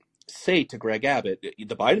Raddatz say to Greg Abbott.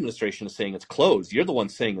 The Biden administration is saying it's closed. You're the one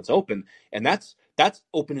saying it's open, and that's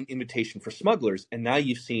open an invitation for smugglers. And now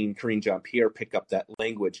you've seen Karine Jean-Pierre pick up that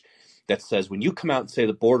language that says when you come out and say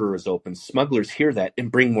the border is open, smugglers hear that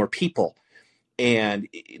and bring more people. And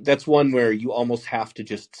that's one where you almost have to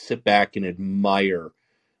just sit back and admire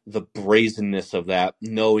the brazenness of that,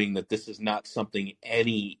 knowing that this is not something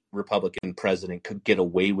any Republican president could get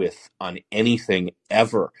away with on anything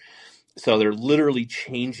ever. So they're literally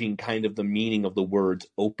changing kind of the meaning of the words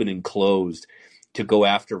open and closed to go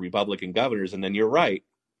after Republican governors. And then you're right.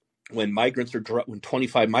 When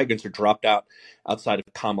 25 migrants are dropped out outside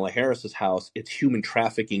of Kamala Harris's house, it's human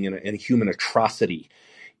trafficking and a human atrocity.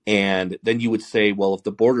 And then you would say, well, if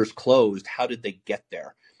the border's closed, how did they get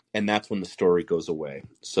there? And that's when the story goes away.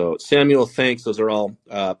 So, Samuel, thanks. Those are all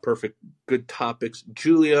perfect, good topics.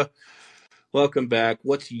 Julia, welcome back.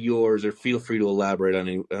 What's yours? Or feel free to elaborate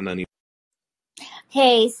on any.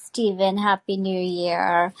 Hey, Stephen. Happy New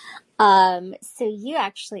Year. So you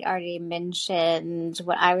actually already mentioned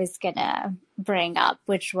what I was going to bring up,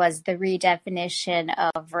 which was the redefinition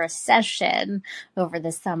of recession over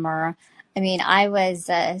the summer. I mean, I was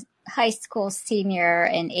a high school senior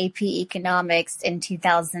in AP Economics in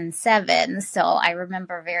 2007, so I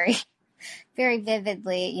remember very, very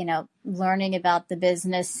vividly, learning about the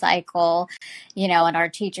business cycle, and our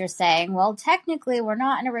teacher saying, well, technically we're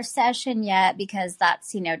not in a recession yet because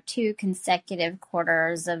that's, 2 consecutive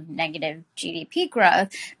quarters of negative GDP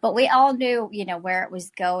growth. But we all knew, where it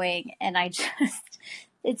was going. And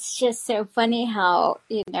it's just so funny how,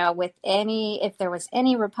 if there was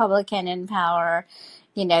any Republican in power,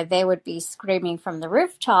 they would be screaming from the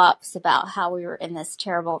rooftops about how we were in this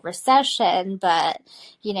terrible recession. But,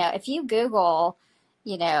 if you Google,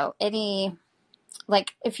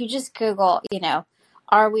 if you just Google,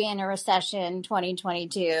 are we in a recession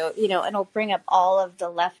 2022, it'll bring up all of the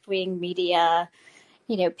left-wing media,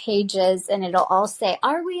 pages, and it'll all say,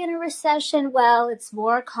 are we in a recession? Well, it's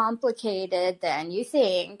more complicated than you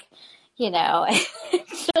think,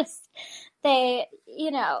 it's just, they,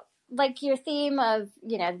 like your theme of,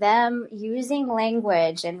 them using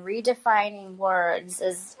language and redefining words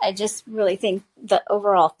is, I just really think the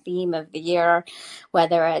overall theme of the year,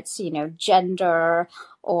 whether it's, gender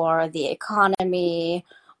or the economy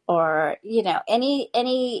or,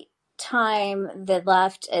 any time the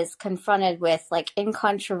left is confronted with like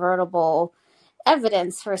incontrovertible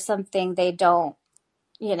evidence for something they don't,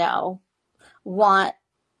 want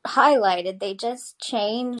highlighted, they just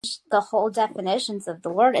changed the whole definitions of the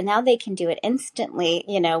word, and now they can do it instantly,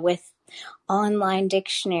 with online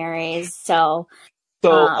dictionaries. So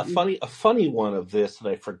a funny one of this that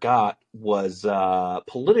I forgot was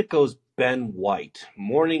Politico's Ben White,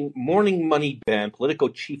 Morning Money Ben, Politico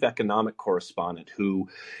chief economic correspondent, who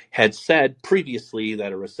had said previously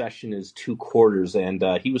that a recession is 2 quarters, and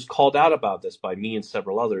he was called out about this by me and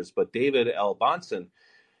several others. But David L. Bahnsen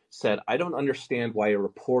said, I don't understand why a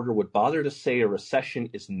reporter would bother to say a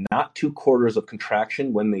recession is not 2 quarters of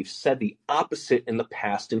contraction when they've said the opposite in the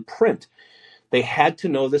past in print. They had to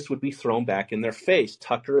know this would be thrown back in their face.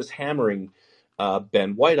 Tucker is hammering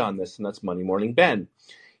Ben White on this, and that's Monday Morning Ben.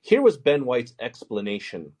 Here was Ben White's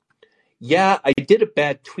explanation. Yeah, I did a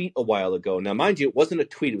bad tweet a while ago. Now, mind you, it wasn't a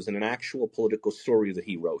tweet. It was an actual political story that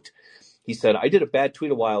he wrote. He said, I did a bad tweet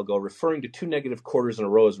a while ago referring to 2 negative quarters in a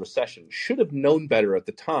row as recession. Should have known better at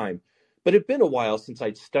the time, but it'd been a while since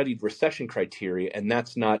I'd studied recession criteria, and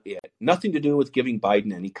that's not it. Nothing to do with giving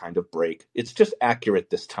Biden any kind of break. It's just accurate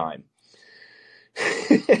this time.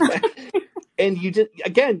 And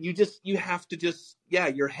you have to just,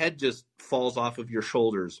 your head just falls off of your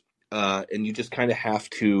shoulders. And you just kind of have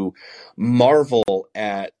to marvel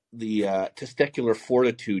at the testicular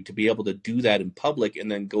fortitude to be able to do that in public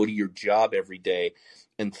and then go to your job every day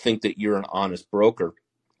and think that you're an honest broker.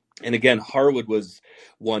 And again, Harwood was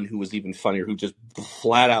one who was even funnier, who just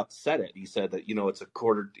flat out said it. He said that, it's a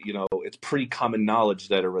quarter, it's pretty common knowledge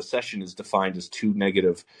that a recession is defined as 2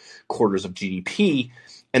 negative quarters of GDP.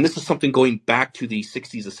 And this is something going back to the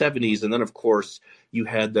 60s and 70s. And then, of course, you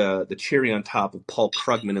had the cherry on top of Paul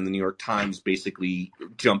Krugman in the New York Times basically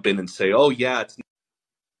jump in and say, oh, yeah, it's.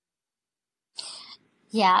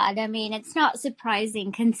 Yeah, and I mean, it's not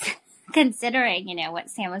surprising considering, what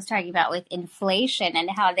Sam was talking about with inflation and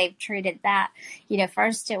how they've treated that.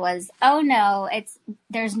 First it was, oh no,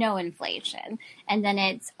 there's no inflation. And then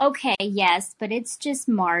it's, okay, yes, but it's just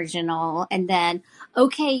marginal. And then,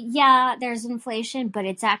 okay, yeah, there's inflation, but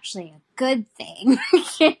it's actually a good thing.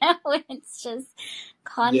 It's just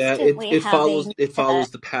constantly it follows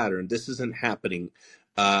the pattern. This isn't happening.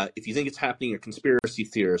 If you think it's happening, you're a conspiracy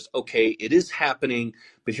theorist. Okay, it is happening,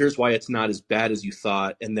 but here's why it's not as bad as you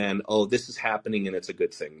thought. And then, this is happening and it's a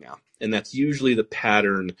good thing now. And that's usually the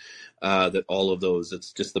pattern that all of those,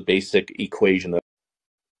 it's just the basic equation.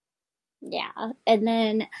 Yeah. And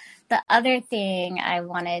then the other thing I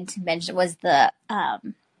wanted to mention was the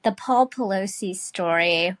Paul Pelosi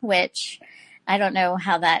story, which I don't know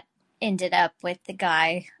how that ended up with the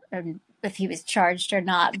guy, if he was charged or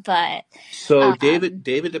not, but so David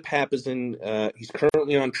DePape he's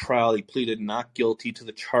currently on trial. He pleaded not guilty to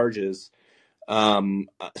the charges.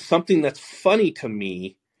 Something that's funny to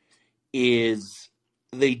me is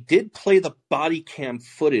they did play the body cam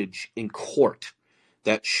footage in court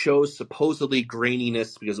that shows supposedly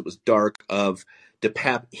graininess because it was dark of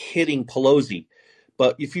DePape hitting Pelosi.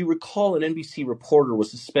 But if you recall, an NBC reporter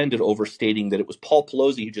was suspended over stating that it was Paul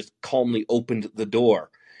Pelosi who just calmly opened the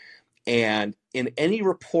door. And in any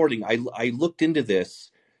reporting, I looked into this,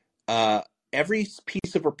 every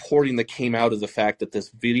piece of reporting that came out of the fact that this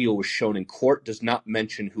video was shown in court does not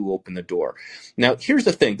mention who opened the door. Now, here's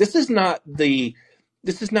the thing. This is not the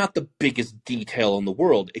biggest detail in the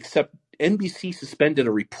world, except NBC suspended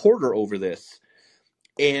a reporter over this.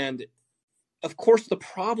 And of course, the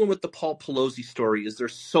problem with the Paul Pelosi story is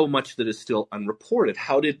there's so much that is still unreported.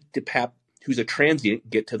 How did DePape, who's a transient,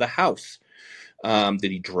 get to the house? Did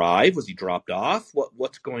he drive? Was he dropped off?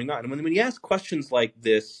 What's going on? And when you ask questions like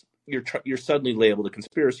this, you're suddenly labeled a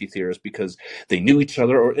conspiracy theorist because they knew each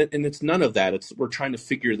other, and it's none of that. We're trying to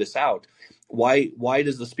figure this out. Why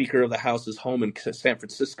does the Speaker of the House's home in San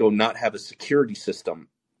Francisco not have a security system?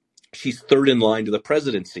 She's third in line to the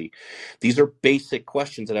presidency. These are basic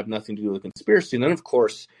questions that have nothing to do with conspiracy. And then, of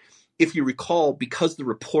course, if you recall, because the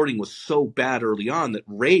reporting was so bad early on that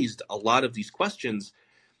raised a lot of these questions,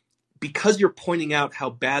 because you're pointing out how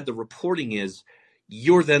bad the reporting is,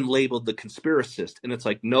 you're then labeled the conspiracist. And it's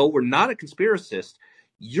like, no, we're not a conspiracist.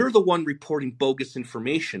 You're the one reporting bogus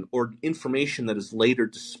information or information that is later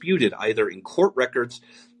disputed either in court records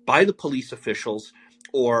by the police officials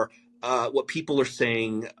or what people are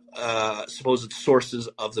saying, supposed sources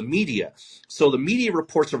of the media. So the media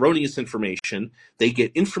reports erroneous information. They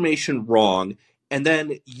get information wrong. And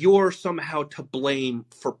then you're somehow to blame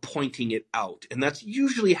for pointing it out. And that's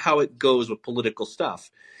usually how it goes with political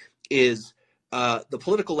stuff, is the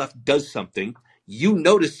political left does something, you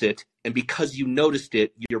notice it, and because you noticed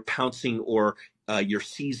it, you're pouncing or you're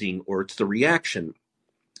seizing, or it's the reaction.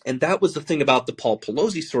 And that was the thing about the Paul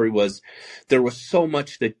Pelosi story, was there was so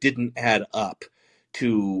much that didn't add up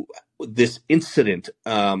to this incident,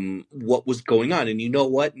 what was going on. And you know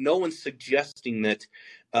what? No one's suggesting that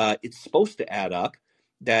it's supposed to add up.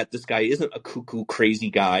 that this guy isn't a cuckoo crazy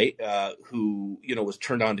guy who, you know, was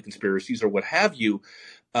turned on to conspiracies or what have you.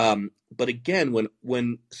 But again,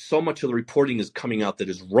 when so much of the reporting is coming out that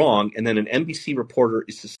is wrong, and then an NBC reporter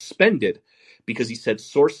is suspended because he said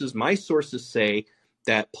my sources say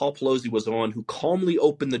that Paul Pelosi was the one who calmly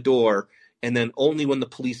opened the door, and then only when the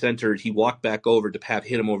police entered, he walked back over to Pat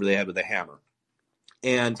hit him over the head with a hammer.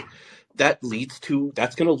 And that's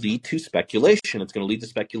going to lead to speculation. It's going to lead to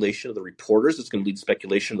speculation of the reporters. It's going to lead to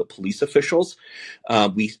speculation of the police officials.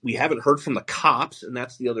 We haven't heard from the cops, and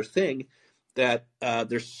that's the other thing, that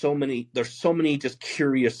there's so many just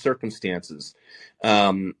curious circumstances.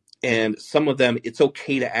 And some of them, it's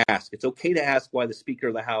okay to ask. It's okay to ask why the Speaker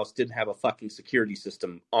of the House didn't have a fucking security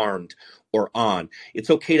system armed or on.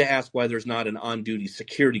 It's okay to ask why there's not an on-duty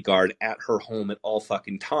security guard at her home at all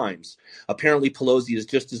fucking times. Apparently, Pelosi is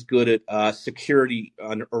just as good at security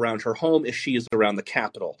around her home as she is around the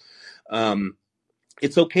Capitol.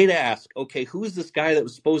 It's okay to ask, okay, who is this guy that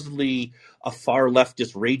was supposedly a far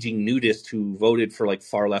leftist raging nudist who voted for like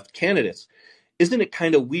far left candidates? Isn't it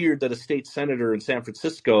kind of weird that a state senator in San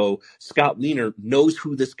Francisco, Scott Wiener, knows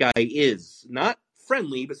who this guy is? Not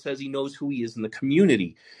friendly, but says he knows who he is in the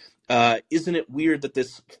community. Isn't it weird that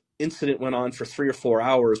this incident went on for 3 or 4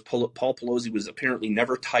 hours? Paul Pelosi was apparently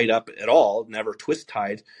never tied up at all, never twist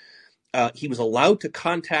tied. He was allowed to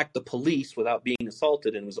contact the police without being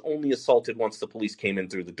assaulted, and was only assaulted once the police came in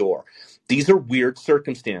through the door. These are weird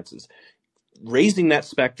circumstances. Raising that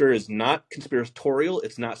specter is not conspiratorial.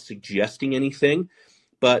 It's not suggesting anything.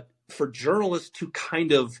 But for journalists to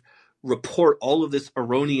kind of report all of this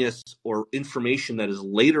erroneous or information that is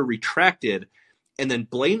later retracted and then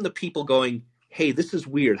blame the people going, hey, this is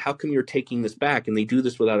weird. How come you're taking this back? And they do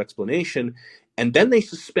this without explanation. And then they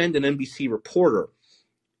suspend an NBC reporter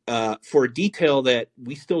for a detail that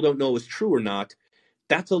we still don't know is true or not.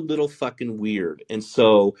 That's a little fucking weird. And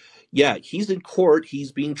so, yeah, he's in court.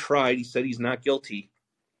 He's being tried. He said he's not guilty.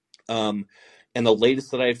 And the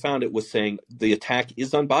latest that I found it was saying the attack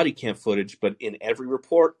is on body cam footage, but in every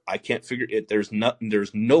report, I can't figure it. There's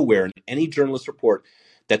nowhere in any journalist report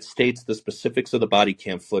that states the specifics of the body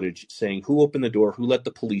cam footage, saying who opened the door, who let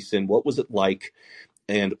the police in, what was it like,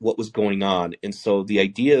 and what was going on. And so the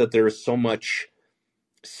idea that there is so much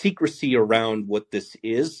secrecy around what this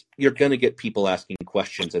is, you're going to get people asking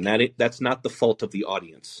questions, and that's not the fault of the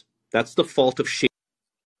audience. That's the fault of shit.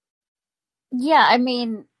 Yeah, I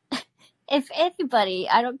mean, if anybody,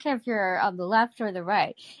 I don't care if you're on the left or the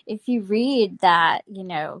right, if you read that, you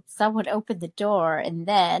know, someone opened the door and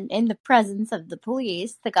then in the presence of the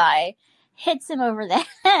police, the guy hits him over the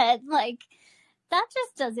head, like, that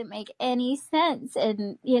just doesn't make any sense.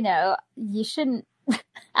 And, you know, you shouldn't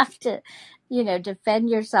have to, you know, defend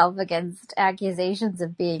yourself against accusations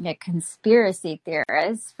of being a conspiracy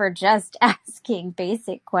theorist for just asking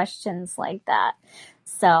basic questions like that.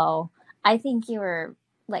 So I think you were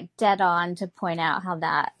like dead on to point out how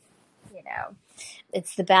that, you know,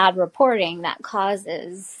 it's the bad reporting that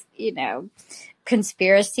causes, you know,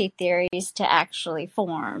 conspiracy theories to actually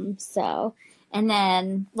form. So, and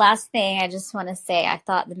then last thing I just want to say, I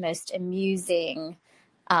thought the most amusing,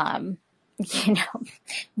 you know,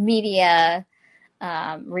 media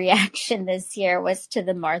reaction this year was to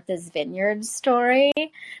the Martha's Vineyard story,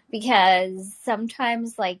 because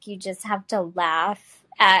sometimes like you just have to laugh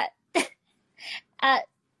at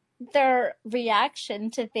their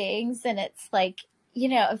reaction to things, and it's like, you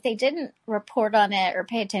know, if they didn't report on it or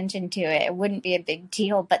pay attention to it, it wouldn't be a big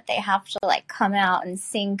deal, but they have to like come out and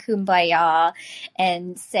sing Kumbaya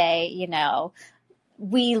and say, you know,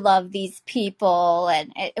 we love these people,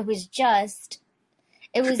 and it was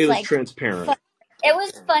like transparent. It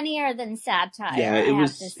was funnier than satire. Yeah,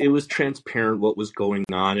 it was transparent what was going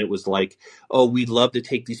on. It was like, oh, we'd love to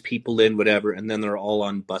take these people in, whatever, and then they're all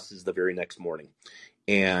on buses the very next morning.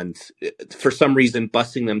 And for some reason,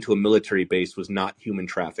 busing them to a military base was not human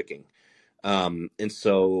trafficking. And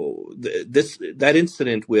so that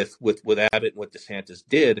incident with Abbott and what DeSantis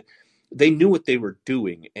did, they knew what they were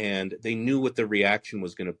doing, and they knew what the reaction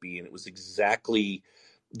was going to be, and it was exactly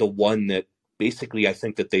the one that basically I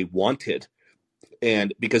think that they wanted.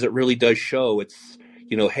 And because it really does show, it's,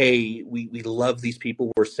 you know, hey, we love these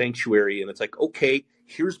people, we're sanctuary, and it's like, okay,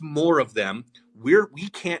 here's more of them. We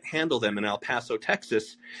can't handle them in El Paso,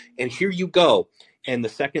 Texas, and here you go. And the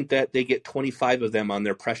second that they get 25 of them on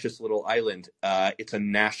their precious little island, it's a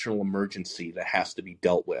national emergency that has to be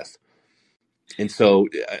dealt with. And so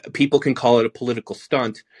people can call it a political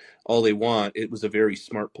stunt all they want. It was a very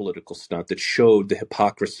smart political stunt that showed the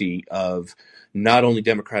hypocrisy of not only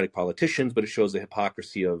Democratic politicians, but it shows the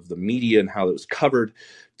hypocrisy of the media and how it was covered,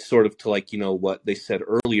 sort of to like, you know, what they said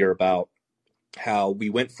earlier about how we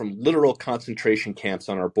went from literal concentration camps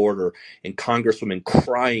on our border and congresswomen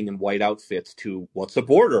crying in white outfits to what's a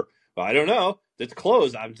border? Well, I don't know. It's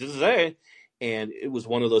closed. I'm just saying. And it was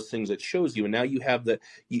one of those things that shows you. And now you have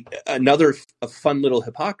another fun little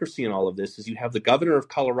hypocrisy in all of this is you have the governor of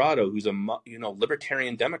Colorado, who's a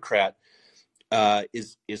libertarian Democrat,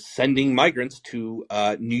 is sending migrants to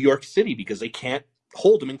New York City because they can't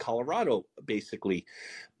hold them in Colorado, basically.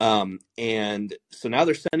 And so now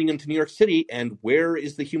they're sending them to New York City. And where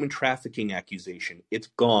is the human trafficking accusation? It's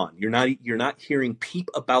gone. You're not hearing peep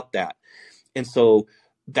about that. And so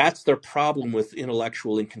that's their problem with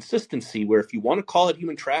intellectual inconsistency, where if you want to call it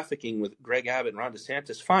human trafficking with Greg Abbott and Ron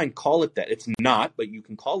DeSantis, fine, call it that. It's not, but you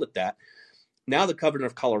can call it that. Now the governor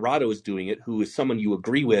of Colorado is doing it, who is someone you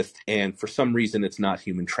agree with, and for some reason it's not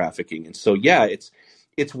human trafficking. And so, yeah, it's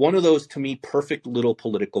one of those, to me, perfect little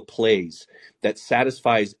political plays that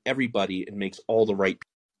satisfies everybody and makes all the right.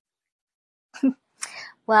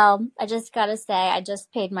 Well, I just got to say, I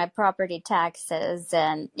just paid my property taxes,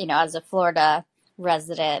 and as a Florida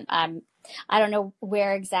resident, I don't know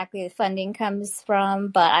where exactly the funding comes from,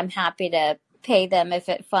 but I'm happy to pay them if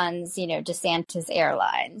it funds, DeSantis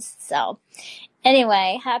Airlines. So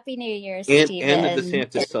anyway, Happy New Year, Stephen. And the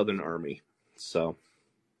DeSantis Southern Army. So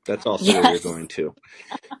that's also where you're going to.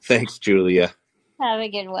 Thanks, Julia. Have a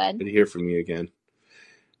good one. Good to hear from you again.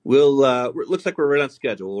 Looks like we're right on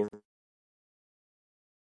schedule.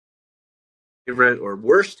 Your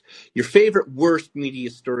favorite worst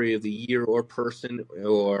media story of the year or person,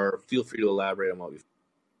 or feel free to elaborate on what we've.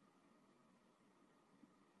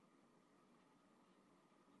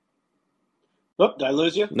 Oh, did I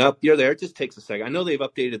lose you? Nope, you're there. It just takes a second. I know they've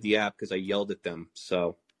updated the app because I yelled at them.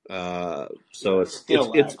 So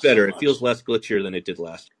it's better. It feels less glitchier than it did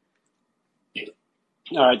last.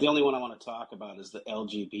 All right. The only one I want to talk about is the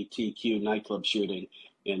LGBTQ nightclub shooting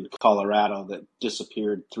in Colorado that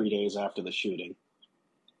disappeared 3 days after the shooting.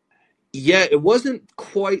 Yeah, it wasn't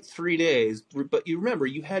quite 3 days, but you remember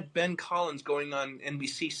you had Ben Collins going on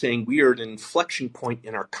NBC saying we are at an inflection point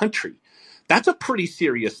in our country. That's a pretty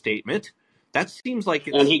serious statement. That seems like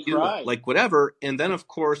it's, and he cried. Like whatever. And then, of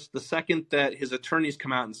course, the second that his attorneys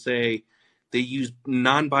come out and say they use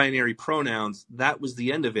non-binary pronouns, that was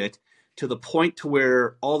the end of it, to the point to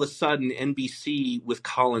where all of a sudden NBC with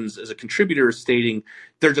Collins as a contributor is stating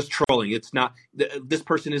they're just trolling. It's not, this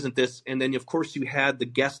person isn't this. And then, of course, you had the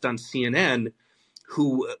guest on CNN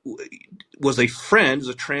who was a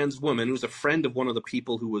trans woman, who was a friend of one of the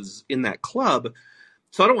people who was in that club.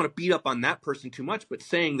 So I don't want to beat up on that person too much, but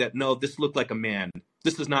saying that, no, this looked like a man.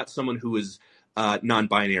 This is not someone who is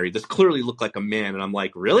non-binary. This clearly looked like a man. And I'm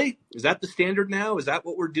like, really? Is that the standard now? Is that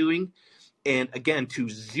what we're doing? And again, to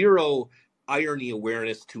zero irony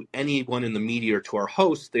awareness to anyone in the media or to our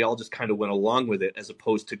hosts, they all just kind of went along with it, as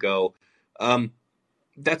opposed to go,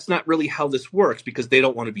 that's not really how this works, because they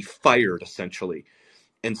don't want to be fired, essentially.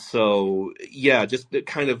 And so, yeah, just to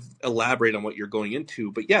kind of elaborate on what you're going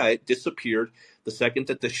into. But yeah, it disappeared the second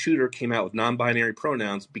that the shooter came out with non-binary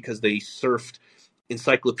pronouns because they surfed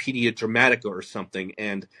Encyclopedia Dramatica or something.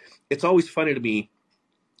 And it's always funny to me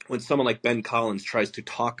when someone like Ben Collins tries to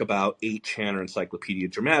talk about 8chan or Encyclopedia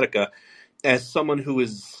Dramatica as someone who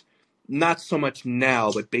is not so much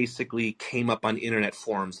now, but basically came up on internet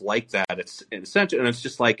forums like that. It's essential. And it's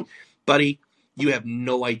just like, buddy, you have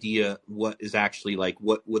no idea what is actually like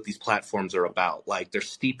what these platforms are about. Like, they're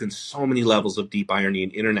steeped in so many levels of deep irony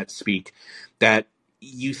and internet speak that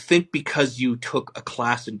you think because you took a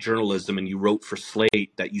class in journalism and you wrote for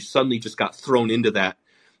Slate that you suddenly just got thrown into that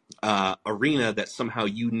arena, that somehow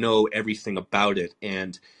you know everything about it.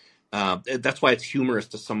 And that's why it's humorous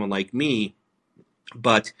to someone like me.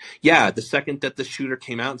 But yeah, the second that the shooter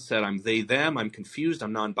came out and said, I'm they, them, I'm confused,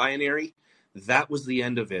 I'm non-binary, that was the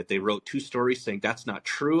end of it. They wrote 2 stories saying that's not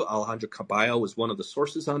true. Alejandro Caballo was one of the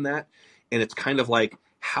sources on that. And it's kind of like,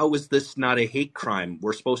 how is this not a hate crime?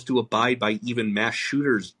 We're supposed to abide by even mass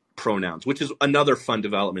shooters' pronouns, which is another fun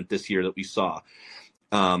development this year that we saw.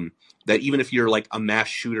 That even if you're like a mass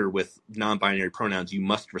shooter with non-binary pronouns, you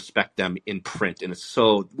must respect them in print. And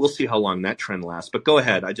so we'll see how long that trend lasts. But go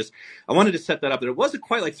ahead. I wanted to set that up. It wasn't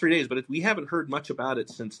quite like 3 days, but we haven't heard much about it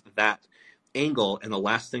since that angle. And the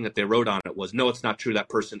last thing that they wrote on it was, no, it's not true. That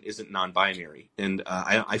person isn't non-binary. And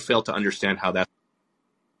I fail to understand how that.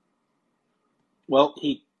 Well,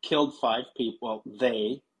 he killed 5 people. Well,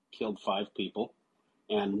 they killed 5 people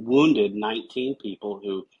and wounded 19 people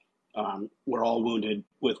who were all wounded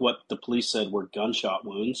with what the police said were gunshot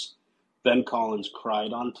wounds. Ben Collins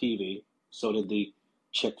cried on TV. So did the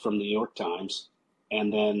chick from the New York Times.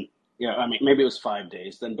 And then, maybe it was 5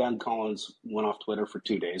 days. Then Ben Collins went off Twitter for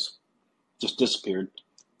 2 days, just disappeared.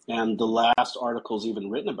 And the last articles even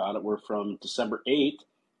written about it were from December 8th,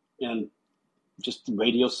 and just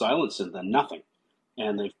radio silence and then nothing.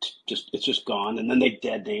 And it's just gone. And then they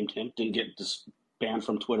dead named him, didn't get banned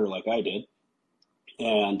from Twitter like I did,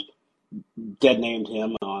 and dead named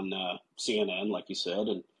him on CNN, like you said.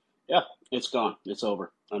 And yeah, it's gone. It's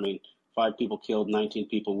over. I mean, 5 people killed, 19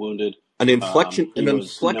 people wounded. An inflection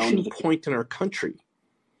point in our country.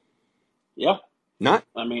 Yeah. Not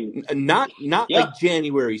yeah. like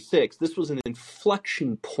January 6th. This was an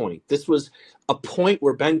inflection point. This was a point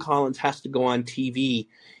where Ben Collins has to go on TV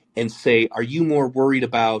and say, are you more worried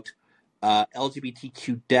about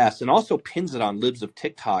LGBTQ deaths? And also pins it on libs of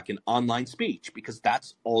TikTok and online speech, because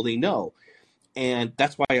that's all they know. And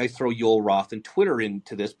that's why I throw Yoel Roth and Twitter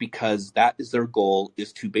into this, because that is their goal,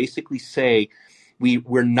 is to basically say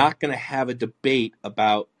we're not going to have a debate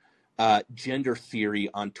about gender theory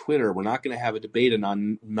on Twitter. We're not going to have a debate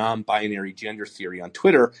on non-binary gender theory on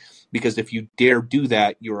Twitter, because if you dare do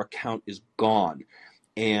that, your account is gone.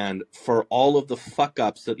 And for all of the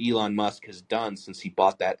fuck-ups that Elon Musk has done since he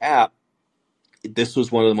bought that app, this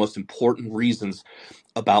was one of the most important reasons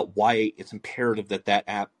about why it's imperative that that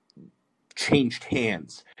app changed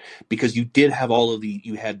hands, because you did have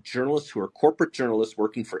you had journalists who are corporate journalists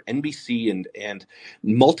working for NBC and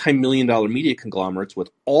multi-million-dollar media conglomerates with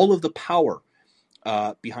all of the power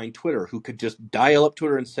behind Twitter, who could just dial up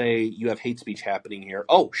Twitter and say, you have hate speech happening here.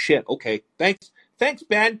 Oh shit, okay, thanks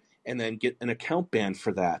Ben, and then get an account ban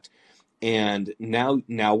for that. And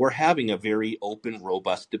now we're having a very open,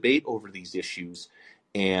 robust debate over these issues,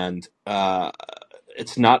 and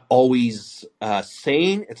it's not always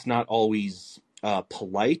sane. It's not always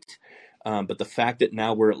polite. But the fact that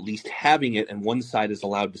now we're at least having it and one side is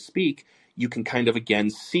allowed to speak, you can kind of again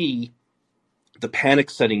see the panic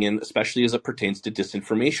setting in, especially as it pertains to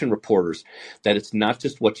disinformation reporters, that it's not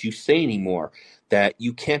just what you say anymore, that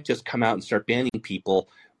you can't just come out and start banning people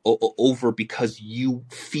over because you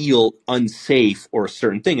feel unsafe or a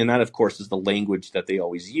certain thing. And that, of course, is the language that they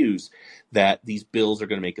always use, that these bills are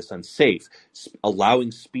going to make us unsafe. Allowing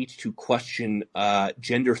speech to question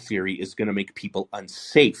gender theory is going to make people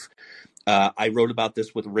unsafe. I wrote about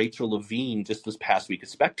this with Rachel Levine just this past week at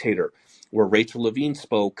Spectator, where Rachel Levine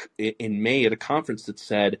spoke in May at a conference that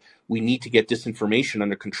said we need to get disinformation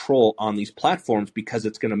under control on these platforms because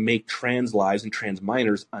it's going to make trans lives and trans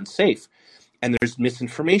minors unsafe. And there's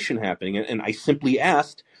misinformation happening. And I simply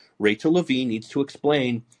asked, Rachel Levine needs to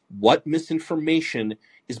explain what misinformation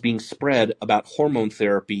is being spread about hormone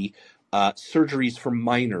therapy, surgeries for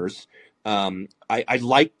minors. I'd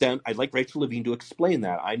like Rachel Levine to explain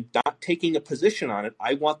that. I'm not taking a position on it.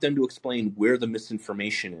 I want them to explain where the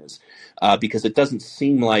misinformation is, because it doesn't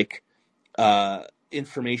seem like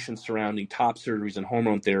information surrounding top surgeries and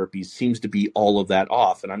hormone therapies seems to be all of that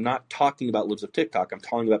off. And I'm not talking about libs of TikTok. I'm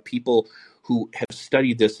talking about people who have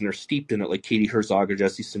studied this and are steeped in it, like Katie Herzog or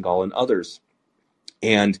Jesse Singal and others.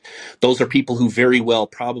 And those are people who very well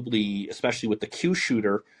probably, especially with the Q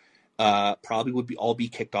shooter, probably would all be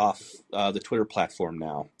kicked off the Twitter platform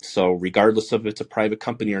now. So regardless of if it's a private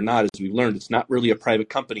company or not, as we've learned, it's not really a private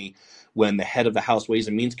company when the head of the House Ways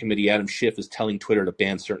and Means Committee, Adam Schiff, is telling Twitter to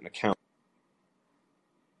ban certain accounts.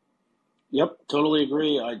 Yep, totally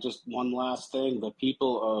agree. One last thing, the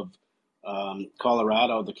people of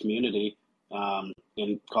Colorado, the community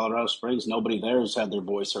in Colorado Springs, nobody there has had their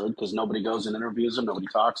voice heard because nobody goes and interviews them, nobody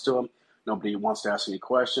talks to them, nobody wants to ask any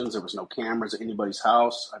questions. There was no cameras at anybody's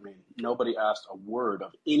house. I mean, nobody asked a word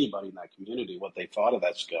of anybody in that community what they thought of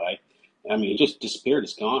that guy. I mean, it just disappeared.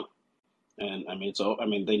 It's gone. And I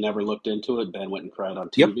mean, they never looked into it. Ben went and cried on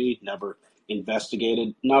TV, never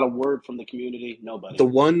investigated, not a word from the community, nobody. The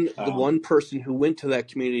one person who went to that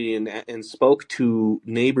community and spoke to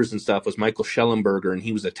neighbors and stuff was Michael Schellenberger, and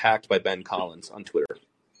he was attacked by Ben Collins on Twitter.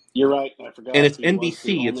 You're right. I forgot. And it's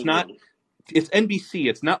NBC. It's NBC.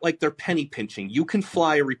 It's not like they're penny pinching. You can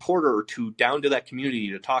fly a reporter or two down to that community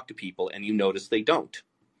to talk to people, and you notice they don't.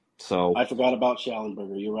 So I forgot about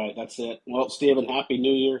Schellenberger. You're right. That's it. Well, Stephen, Happy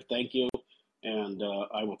New Year. Thank you. And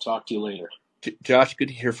I will talk to you later. Josh, good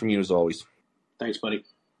to hear from you as always. Thanks, buddy.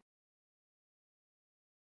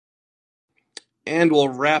 And we'll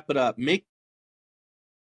wrap it up. Make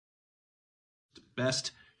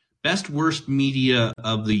best worst media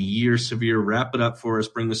of the year. Severe, wrap it up for us.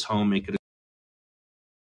 Bring this home. Make it.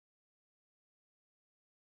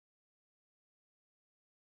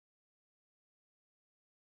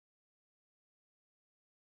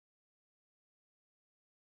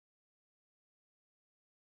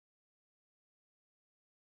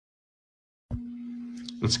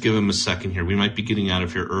 Let's give him a second here. We might be getting out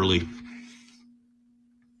of here early.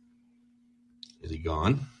 Is he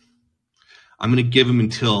gone? I'm going to give him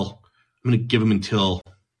until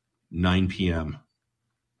 9 p.m.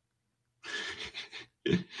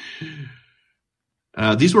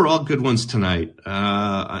 These were all good ones tonight.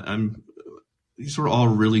 These were all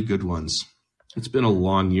really good ones. It's been a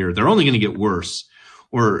long year. They're only going to get worse,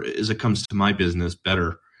 or as it comes to my business,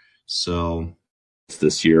 better. So It's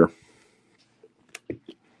this year.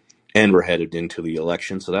 And we're headed into the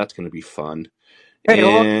election, so that's going to be fun. Hey,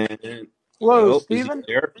 hello, And hello, is he Stephen.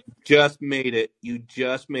 there? Just made it. You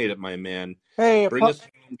just made it, my man. Hey, Bring us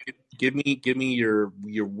home. Give me your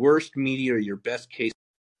worst media or your best case.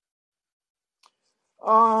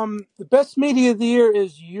 the best media of the year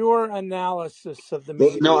is your analysis of the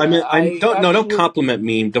media. No, don't actually, compliment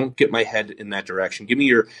me. Don't get my head in that direction. Give me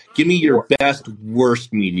your best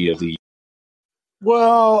worst media of the year.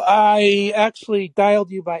 Well, I actually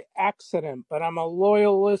dialed you by accident, but I'm a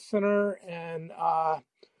loyal listener, and I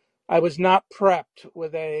was not prepped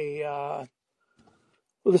with a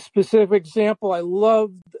specific example. I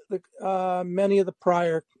loved many of the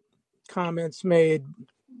prior comments made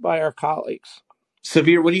by our colleagues.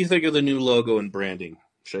 Severe, what do you think of the new logo and branding?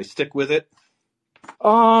 Should I stick with it?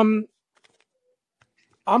 I'm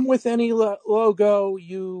with any logo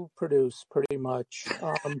you produce, pretty much.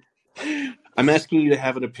 I'm asking you to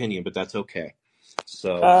have an opinion, but that's okay.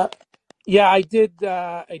 So yeah, I did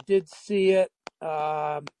see it.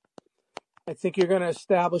 I think you're going to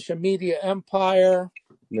establish a media empire.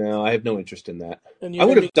 no, I have no interest in that. And I you're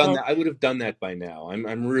would going to have done become. that. I would have done that by now.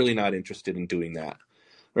 I'm really not interested in doing that.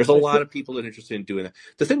 There's a lot of people that are interested in doing that.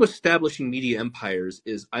 The thing with establishing media empires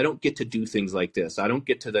is I don't get to do things like this. I don't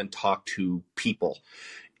get to then talk to people,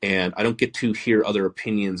 and I don't get to hear other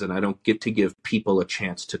opinions, and I don't get to give people a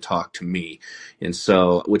chance to talk to me. And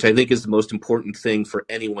so, which I think is the most important thing for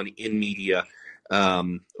anyone in media,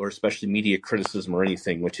 or especially media criticism or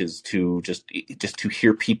anything, which is to just to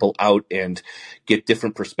hear people out and get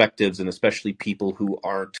different perspectives, and especially people who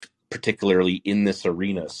aren't particularly in this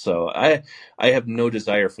arena. So I have no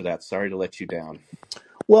desire for that. Sorry to let you down.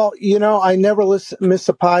 Well, I never miss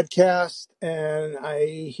a podcast, and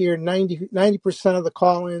I hear 90% of the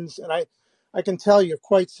call-ins, and I can tell you're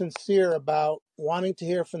quite sincere about wanting to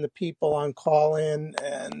hear from the people on call-in,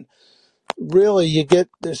 and really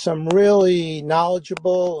there's some really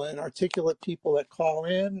knowledgeable and articulate people that call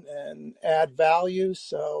in and add value.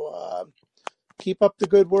 So keep up the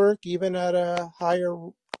good work, even at a higher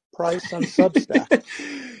price on Substack.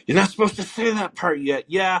 You're not supposed to say that part yet.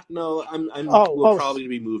 Yeah, no, we're probably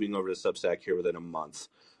be moving over to Substack here within a month.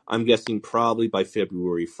 I'm guessing probably by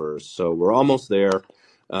February 1st. So we're almost there.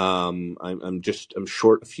 I'm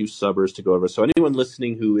short a few subbers to go over. So anyone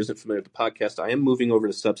listening who isn't familiar with the podcast, I am moving over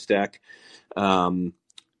to Substack.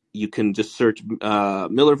 You can just search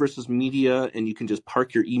Miller versus Media, and you can just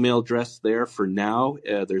park your email address there for now.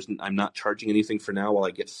 I'm not charging anything for now while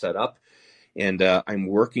I get set up. And I'm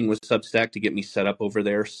working with Substack to get me set up over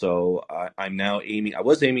there. So I'm now I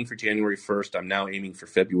was aiming for January 1st. I'm now aiming for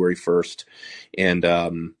February 1st. And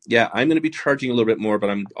I'm going to be charging a little bit more, but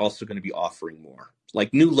I'm also going to be offering more,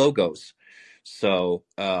 like new logos. So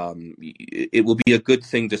it will be a good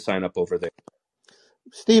thing to sign up over there.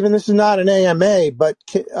 Stephen, this is not an AMA, but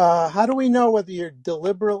how do we know whether you're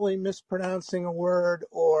deliberately mispronouncing a word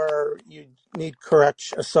or you need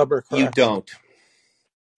a subber correction? You don't.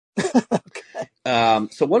 Okay.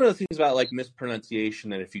 So one of the things about like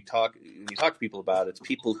mispronunciation, and when you talk to people about it, it's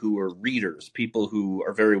people who are readers, people who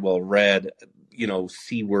are very well read,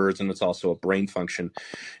 see words, and it's also a brain function,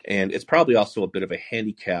 and it's probably also a bit of a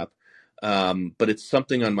handicap. But it's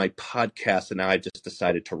something on my podcast, and now I've just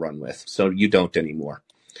decided to run with. So you don't anymore.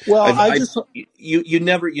 Well, you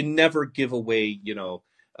never give away,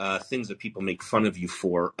 things that people make fun of you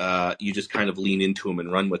for. You just kind of lean into them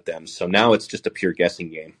and run with them. So now it's just a pure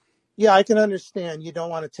guessing game. Yeah, I can understand you don't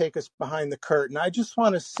want to take us behind the curtain. I just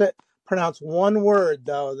want to pronounce one word,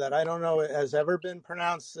 though, that I don't know has ever been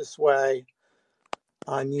pronounced this way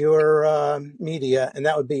on your media, and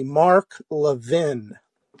that would be Mark Levin.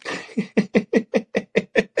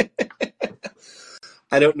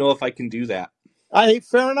 I don't know if I can do that.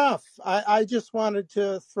 Fair enough. I just wanted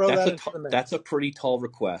to throw that into the mix. That's a pretty tall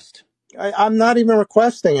request. I'm not even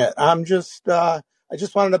requesting it. I'm just I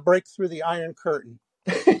just wanted to break through the Iron Curtain.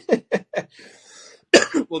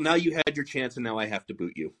 Well, now you had your chance, and now I have to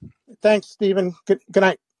boot you. Thanks, Stephen. Good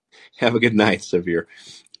night. Have a good night, Severe.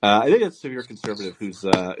 I think it's Severe Conservative, who's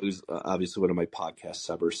obviously one of my podcast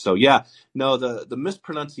subbers. So yeah, no, the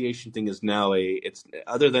mispronunciation thing is now it's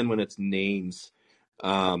other than when it's names,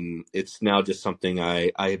 it's now just something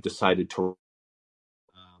I have decided to.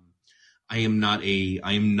 I am not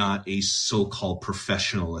a so-called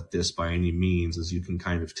professional at this by any means, as you can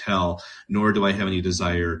kind of tell, nor do I have any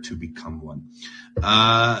desire to become one.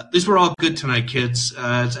 These were all good tonight, kids.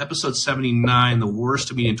 It's episode 79, the worst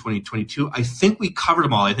of me in 2022. I think we covered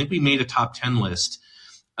them all. I think we made a top 10 list.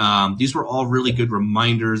 These were all really good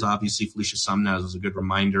reminders. Obviously, Felicia Sumnaz was a good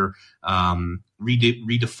reminder.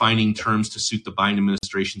 Redefining terms to suit the Biden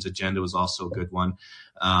administration's agenda was also a good one.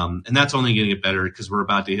 And that's only going to get better because we're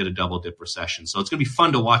about to hit a double dip recession. So it's going to be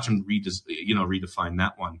fun to watch them redefine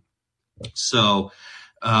that one. So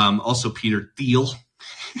also Peter Thiel.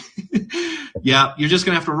 Yeah, you're just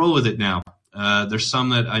going to have to roll with it now. There's some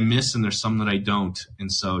that I miss and there's some that I don't.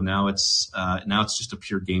 And so now it's just a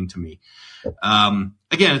pure game to me.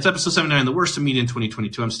 Again, it's episode 79, the worst of media in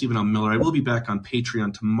 2022. I'm Stephen L. Miller. I will be back on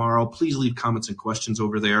Patreon tomorrow. Please leave comments and questions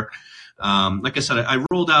over there. Like I said, I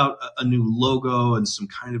rolled out a new logo and some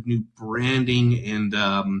kind of new branding,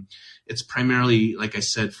 and it's primarily, like I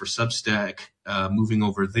said, for Substack, moving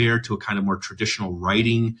over there to a kind of more traditional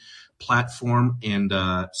writing platform. And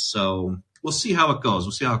so we'll see how it goes.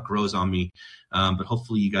 We'll see how it grows on me. But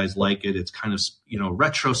hopefully you guys like it. It's kind of,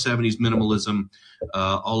 retro 70s minimalism,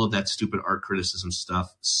 all of that stupid art criticism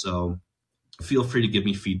stuff. So feel free to give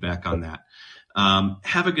me feedback on that.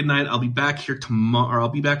 Have a good night. I'll be back here tomorrow. I'll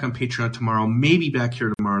be back on Patreon tomorrow, maybe back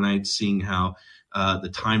here tomorrow night, seeing how the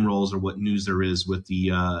time rolls or what news there is with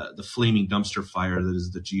the flaming dumpster fire that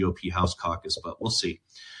is the GOP House Caucus, but we'll see.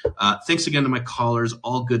 Thanks again to my callers.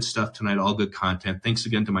 All good stuff tonight, all good content. Thanks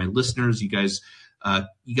again to my listeners. You guys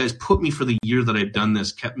put me for the year that I've done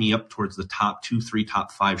this, kept me up towards the top 2, 3,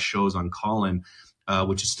 top 5 shows on Callin,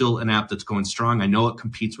 which is still an app that's going strong. I know it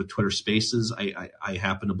competes with Twitter Spaces. I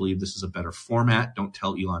happen to believe this is a better format. Don't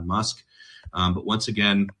tell Elon Musk. But once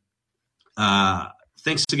again,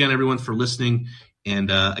 thanks again, everyone, for listening. And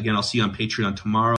again, I'll see you on Patreon tomorrow.